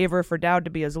gave a waiver for Dowd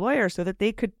to be his lawyer so that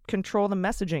they could control the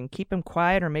messaging, keep him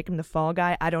quiet or make him the fall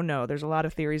guy. I don't know. There's a lot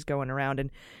of theories going around,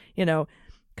 and,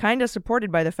 kind of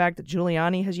supported by the fact that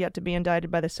Giuliani has yet to be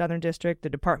indicted by the Southern District. The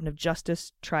Department of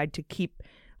Justice tried to keep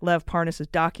Lev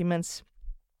Parnas' documents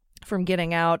from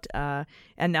getting out, and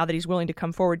now that he's willing to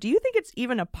come forward, do you think it's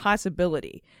even a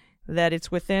possibility that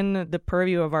it's within the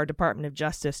purview of our Department of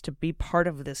Justice to be part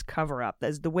of this cover-up,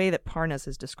 as the way that Parnas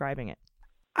is describing it?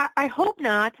 I hope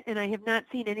not, and I have not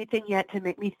seen anything yet to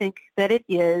make me think that it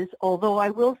is, although I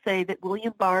will say that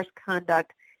William Barr's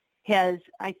conduct has,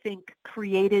 I think,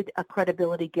 created a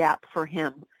credibility gap for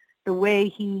him. The way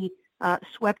he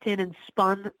swept in and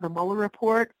spun the Mueller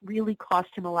report really cost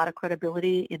him a lot of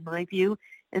credibility, in my view,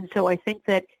 and so I think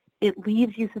that it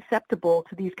leaves you susceptible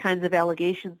to these kinds of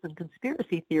allegations and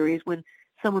conspiracy theories when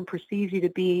someone perceives you to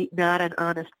be not an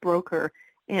honest broker.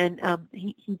 And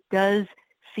he does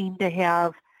seem to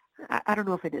have, I don't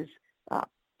know if it is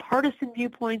partisan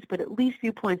viewpoints, but at least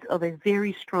viewpoints of a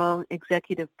very strong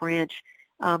executive branch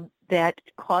that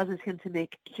causes him to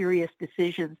make curious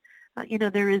decisions.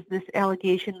 There is this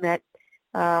allegation that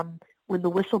when the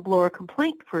whistleblower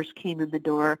complaint first came in the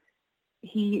door,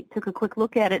 he took a quick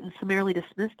look at it and summarily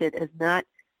dismissed it as not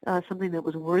something that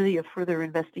was worthy of further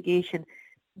investigation.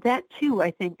 That, too,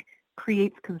 I think,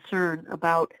 creates concern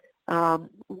about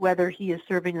whether he is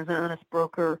serving as an honest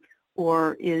broker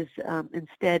or is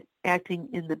instead acting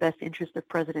in the best interest of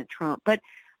President Trump. But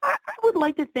I would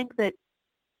like to think that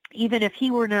even if he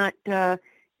were not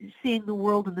seeing the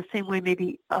world in the same way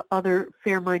maybe other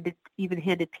fair-minded,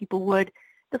 even-handed people would,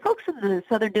 the folks in the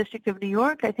Southern District of New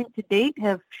York, I think to date,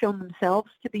 have shown themselves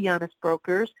to be honest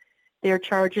brokers. Their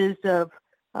charges of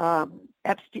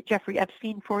Jeffrey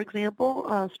Epstein, for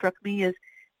example, struck me as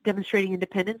demonstrating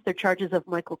independence. Their charges of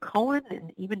Michael Cohen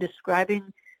and even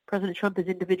describing President Trump as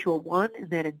individual one in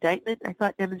that indictment, I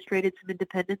thought demonstrated some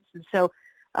independence. And so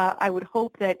I would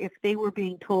hope that if they were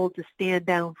being told to stand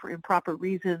down for improper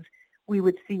reasons, we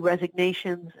would see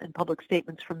resignations and public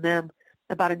statements from them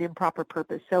about an improper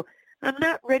purpose. So I'm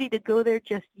not ready to go there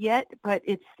just yet, but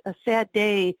it's a sad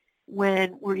day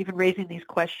when we're even raising these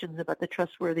questions about the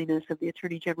trustworthiness of the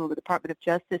Attorney General of the Department of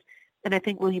Justice, and I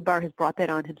think William Barr has brought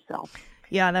that on himself.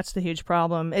 Yeah, that's the huge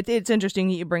problem. It's interesting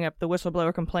that you bring up the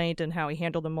whistleblower complaint and how he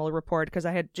handled the Mueller report, because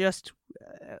I had just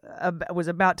was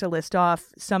about to list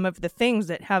off some of the things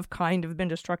that have kind of been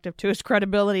destructive to his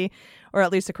credibility, or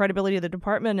at least the credibility of the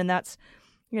department, and that's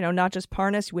not just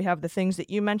Parnas. We have the things that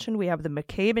you mentioned. We have the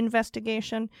McCabe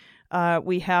investigation.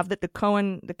 We have that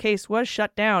the case was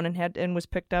shut down and was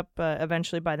picked up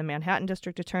eventually by the Manhattan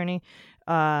District Attorney.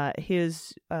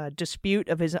 His dispute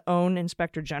of his own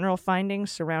Inspector General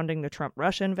findings surrounding the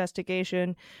Trump-Russia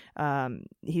investigation.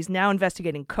 He's now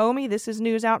investigating Comey. This is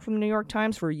news out from the New York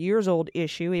Times for a years-old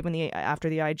issue, even after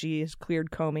the IG has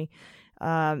cleared Comey.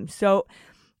 So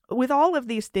with all of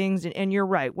these things, and you're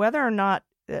right, whether or not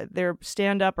they're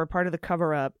stand-up or part of the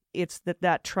cover-up, it's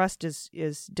that trust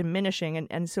is diminishing.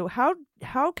 And so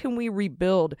how can we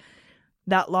rebuild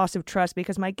that loss of trust?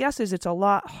 Because my guess is it's a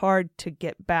lot hard to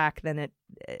get back than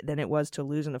it was to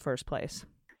lose in the first place.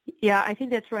 Yeah, I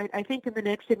think that's right. I think in the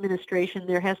next administration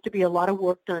there has to be a lot of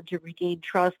work done to regain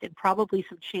trust, and probably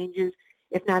some changes,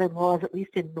 if not in laws, at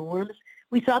least in norms.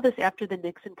 We saw this after the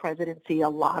Nixon presidency, a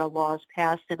lot of laws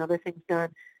passed and other things done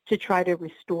to try to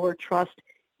restore trust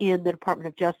in the Department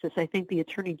of Justice. I think the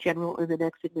Attorney General in the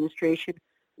next administration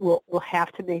will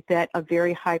have to make that a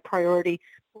very high priority.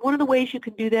 One of the ways you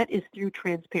can do that is through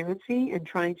transparency and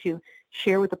trying to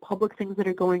share with the public things that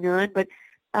are going on. But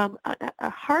a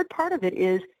hard part of it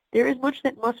is there is much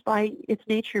that must, by its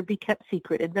nature, be kept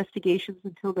secret. Investigations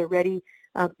until they're ready,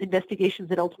 investigations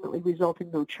that ultimately result in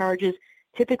no charges,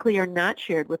 typically are not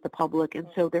shared with the public. And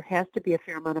so there has to be a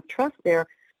fair amount of trust there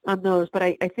on those. But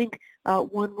I think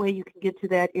one way you can get to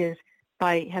that is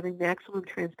by having maximum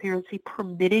transparency,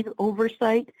 permitting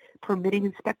oversight, permitting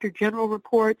Inspector General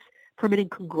reports, permitting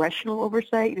congressional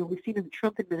oversight. We've seen in the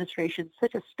Trump administration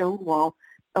such a stonewall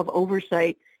of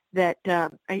oversight that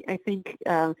I think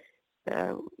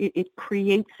it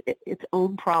creates its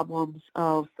own problems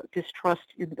of distrust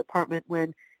in the department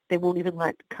when they won't even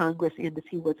let Congress in to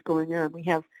see what's going on. We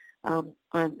have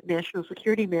on national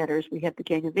security matters, we have the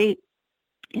Gang of Eight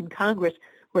in Congress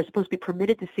who are supposed to be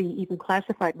permitted to see even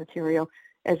classified material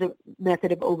as a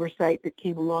method of oversight that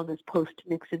came along as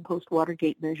post-Nixon,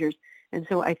 post-Watergate measures. And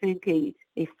so I think a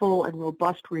full and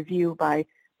robust review by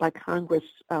Congress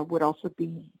would also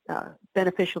be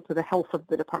beneficial to the health of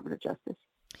the Department of Justice.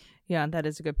 Yeah, that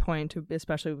is a good point,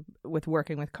 especially with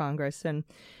working with Congress.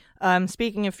 And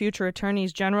speaking of future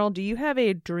attorneys general, do you have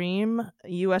a dream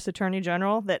U.S. Attorney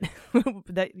General that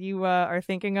that you are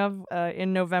thinking of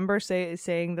in November,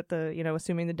 saying that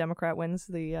assuming the Democrat wins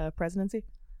the presidency?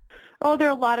 Oh, there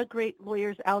are a lot of great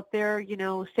lawyers out there.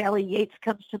 Sally Yates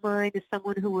comes to mind as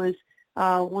someone who was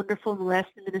wonderful in the last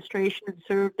administration and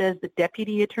served as the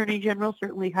Deputy Attorney General,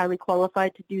 certainly highly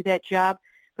qualified to do that job.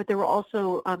 But there were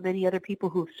also many other people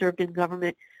who've served in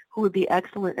government who would be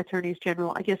excellent attorneys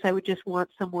general. I guess I would just want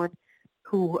someone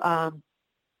who,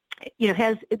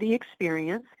 has the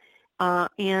experience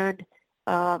and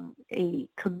a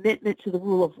commitment to the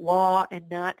rule of law and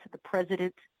not to the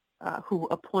president who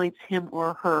appoints him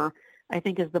or her, I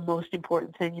think is the most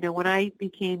important thing. When I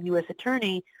became U.S.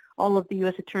 attorney, all of the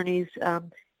U.S. attorneys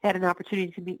had an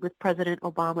opportunity to meet with President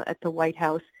Obama at the White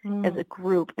House as a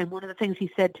group. And one of the things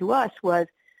he said to us was,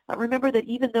 remember that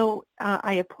even though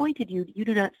I appointed you, you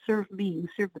do not serve me. You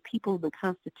serve the people and the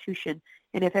Constitution.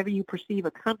 And if ever you perceive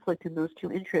a conflict in those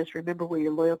two interests, remember where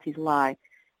your loyalties lie.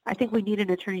 I think we need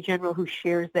an attorney general who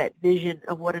shares that vision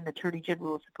of what an attorney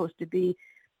general is supposed to be.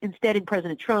 Instead, in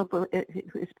President Trump, who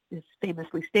is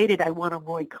famously stated, I want a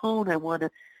Roy Cohn, I want an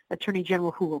attorney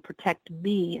general who will protect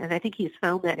me. And I think he has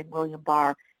found that in William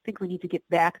Barr. I think we need to get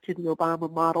back to the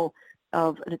Obama model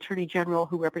of an attorney general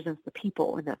who represents the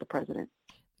people and not the president.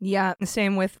 Yeah, the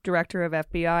same with director of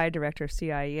FBI, director of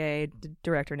CIA,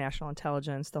 director of national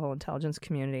intelligence, the whole intelligence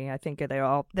community. I think they're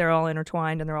all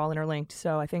intertwined and they're all interlinked.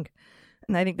 So I think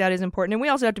that is important. And we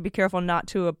also have to be careful not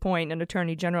to appoint an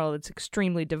attorney general that's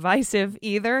extremely divisive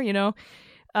either,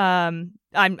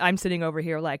 I'm sitting over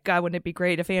here like, God, wouldn't it be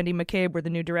great if Andy McCabe were the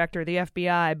new director of the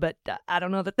FBI? But I don't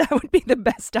know that would be the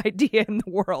best idea in the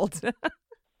world.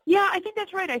 Yeah, I think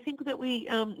that's right. I think that we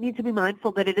need to be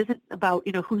mindful that it isn't about,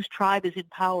 whose tribe is in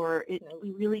power.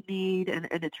 We really need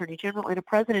an attorney general and a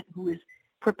president who is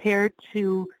prepared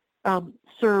to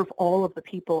serve all of the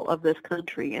people of this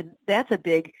country. And that's a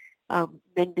big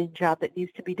mending job that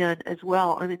needs to be done as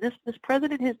well. I mean, this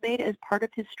president has made as part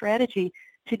of his strategy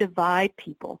to divide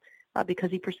people because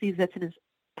he perceives that's in his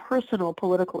personal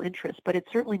political interest, but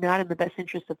it's certainly not in the best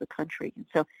interest of the country. And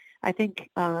so I think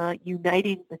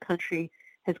uniting the country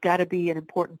has got to be an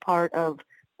important part of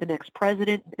the next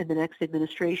president and the next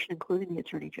administration, including the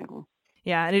attorney general.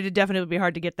 Yeah, and it'd definitely be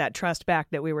hard to get that trust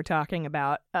back that we were talking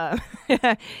about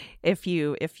if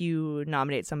you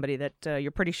nominate somebody that you're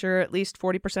pretty sure at least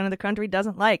 40% of the country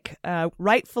doesn't like,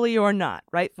 rightfully or not.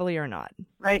 Right.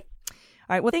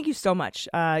 All right. Well, thank you so much.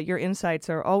 Your insights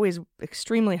are always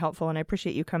extremely helpful, and I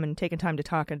appreciate you coming and taking time to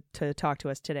talk to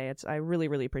us today. I really,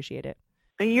 really appreciate it.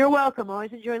 You're welcome.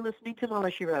 Always enjoy listening to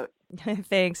Mueller, She Wrote.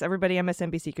 Thanks, everybody.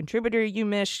 MSNBC contributor,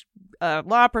 UMich,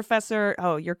 law professor.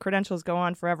 Oh, your credentials go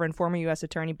on forever, and former U.S.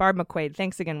 Attorney Barb McQuade.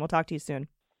 Thanks again. We'll talk to you soon.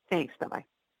 Thanks. Bye-bye.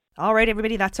 All right,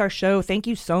 everybody, that's our show. Thank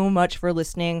you so much for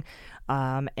listening.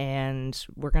 And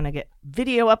we're going to get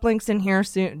video uplinks in here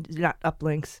soon. Not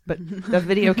uplinks, but the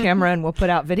video camera, and we'll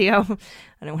put out video.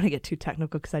 I don't want to get too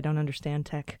technical because I don't understand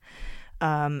tech.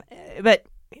 But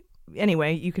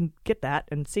anyway, you can get that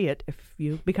and see it if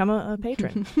you become a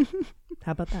patron.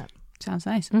 How about that? Sounds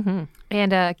nice. Mm-hmm.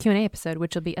 And a Q&A episode,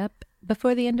 which will be up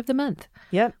before the end of the month.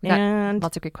 Yep. And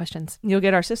lots of great questions. You'll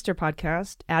get our sister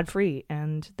podcast ad-free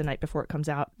and the night before it comes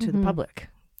out to the public.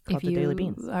 If you Daily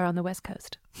Beans are on the West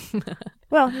Coast.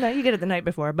 Well, no, you get it the night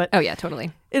before, but oh yeah,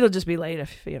 totally. It'll just be late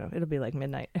if it'll be like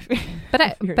midnight if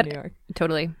you're in New York.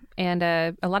 Totally. And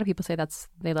a lot of people say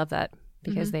they love that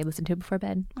because they listen to it before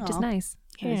bed, which is nice.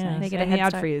 Yeah, they get and the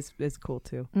ad-free is cool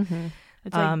too. Mm-hmm.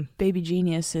 It's like Baby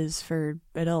Genius is for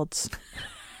adults.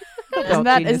 Isn't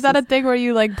that a thing where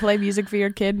you like play music for your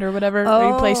kid or whatever? Or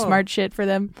you play smart shit for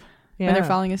them when they're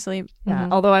falling asleep? Yeah.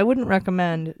 Mm-hmm. Although I wouldn't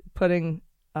recommend putting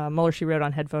Mueller, She Wrote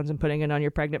on headphones and putting it on your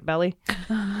pregnant belly.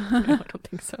 I don't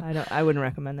think so. I wouldn't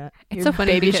recommend that. It's so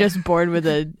funny. Baby's just bored with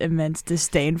an immense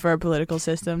disdain for our political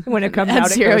system. When it comes at out,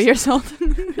 0 years old,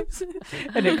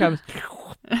 and it comes.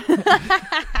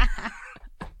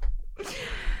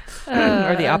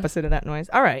 Or the opposite of that noise.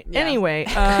 All right. Yeah. Anyway,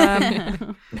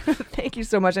 thank you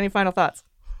so much. Any final thoughts?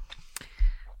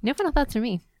 No final thoughts for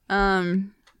me.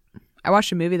 I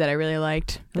watched a movie that I really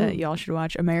liked that y'all should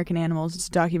watch, American Animals. It's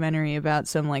a documentary about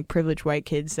some like privileged white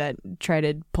kids that try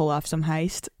to pull off some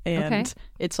heist. And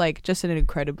it's like just an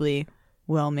incredibly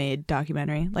well-made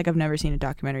documentary. Like I've never seen a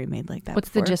documentary made like that What's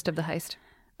before. the gist of the heist?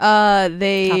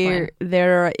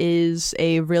 There is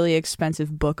a really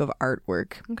expensive book of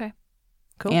artwork. Okay.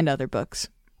 Cool. And other books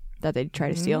that they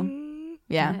try to steal.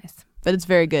 Yeah. Nice. But it's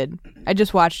very good. I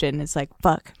just watched it and it's like,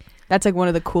 fuck. That's like one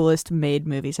of the coolest made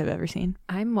movies I've ever seen.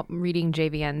 I'm reading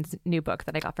JVN's new book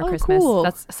that I got for Christmas. Cool.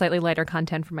 That's slightly lighter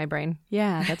content for my brain.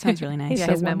 Yeah, that sounds really nice. Yeah,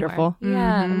 so his wonderful. memoir.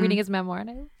 Yeah, I'm reading his memoir and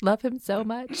I love him so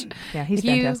much. Yeah, he's if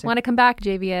fantastic. you want to come back,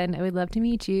 JVN, I would love to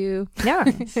meet you. Yeah,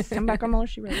 come back on Mueller,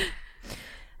 She Wrote.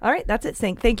 All right, that's it.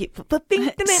 Thank you.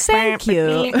 Thank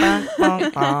you.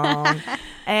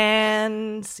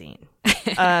 And scene.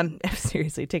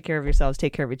 Seriously, take care of yourselves.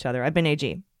 Take care of each other. I've been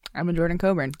AG. I'm Jordan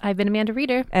Coburn. I've been Amanda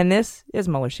Reeder. And this is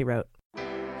Mueller, She Wrote.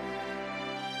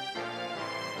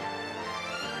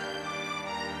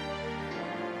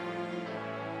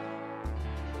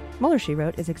 Mueller, She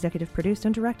Wrote is executive produced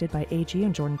and directed by A.G.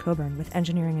 and Jordan Coburn, with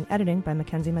engineering and editing by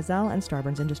Mackenzie Mazzell and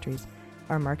Starburns Industries.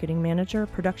 Our marketing manager,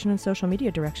 production and social media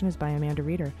direction is by Amanda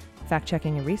Reeder.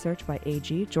 Fact-checking and research by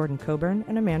A.G., Jordan Coburn,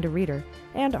 and Amanda Reeder,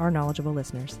 and our knowledgeable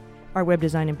listeners. Our web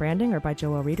design and branding are by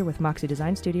Joel Reeder with Moxie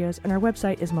Design Studios, and our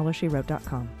website is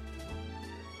MuellerSheWrote.com.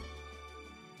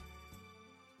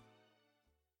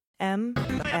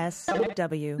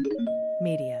 MSW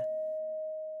Media.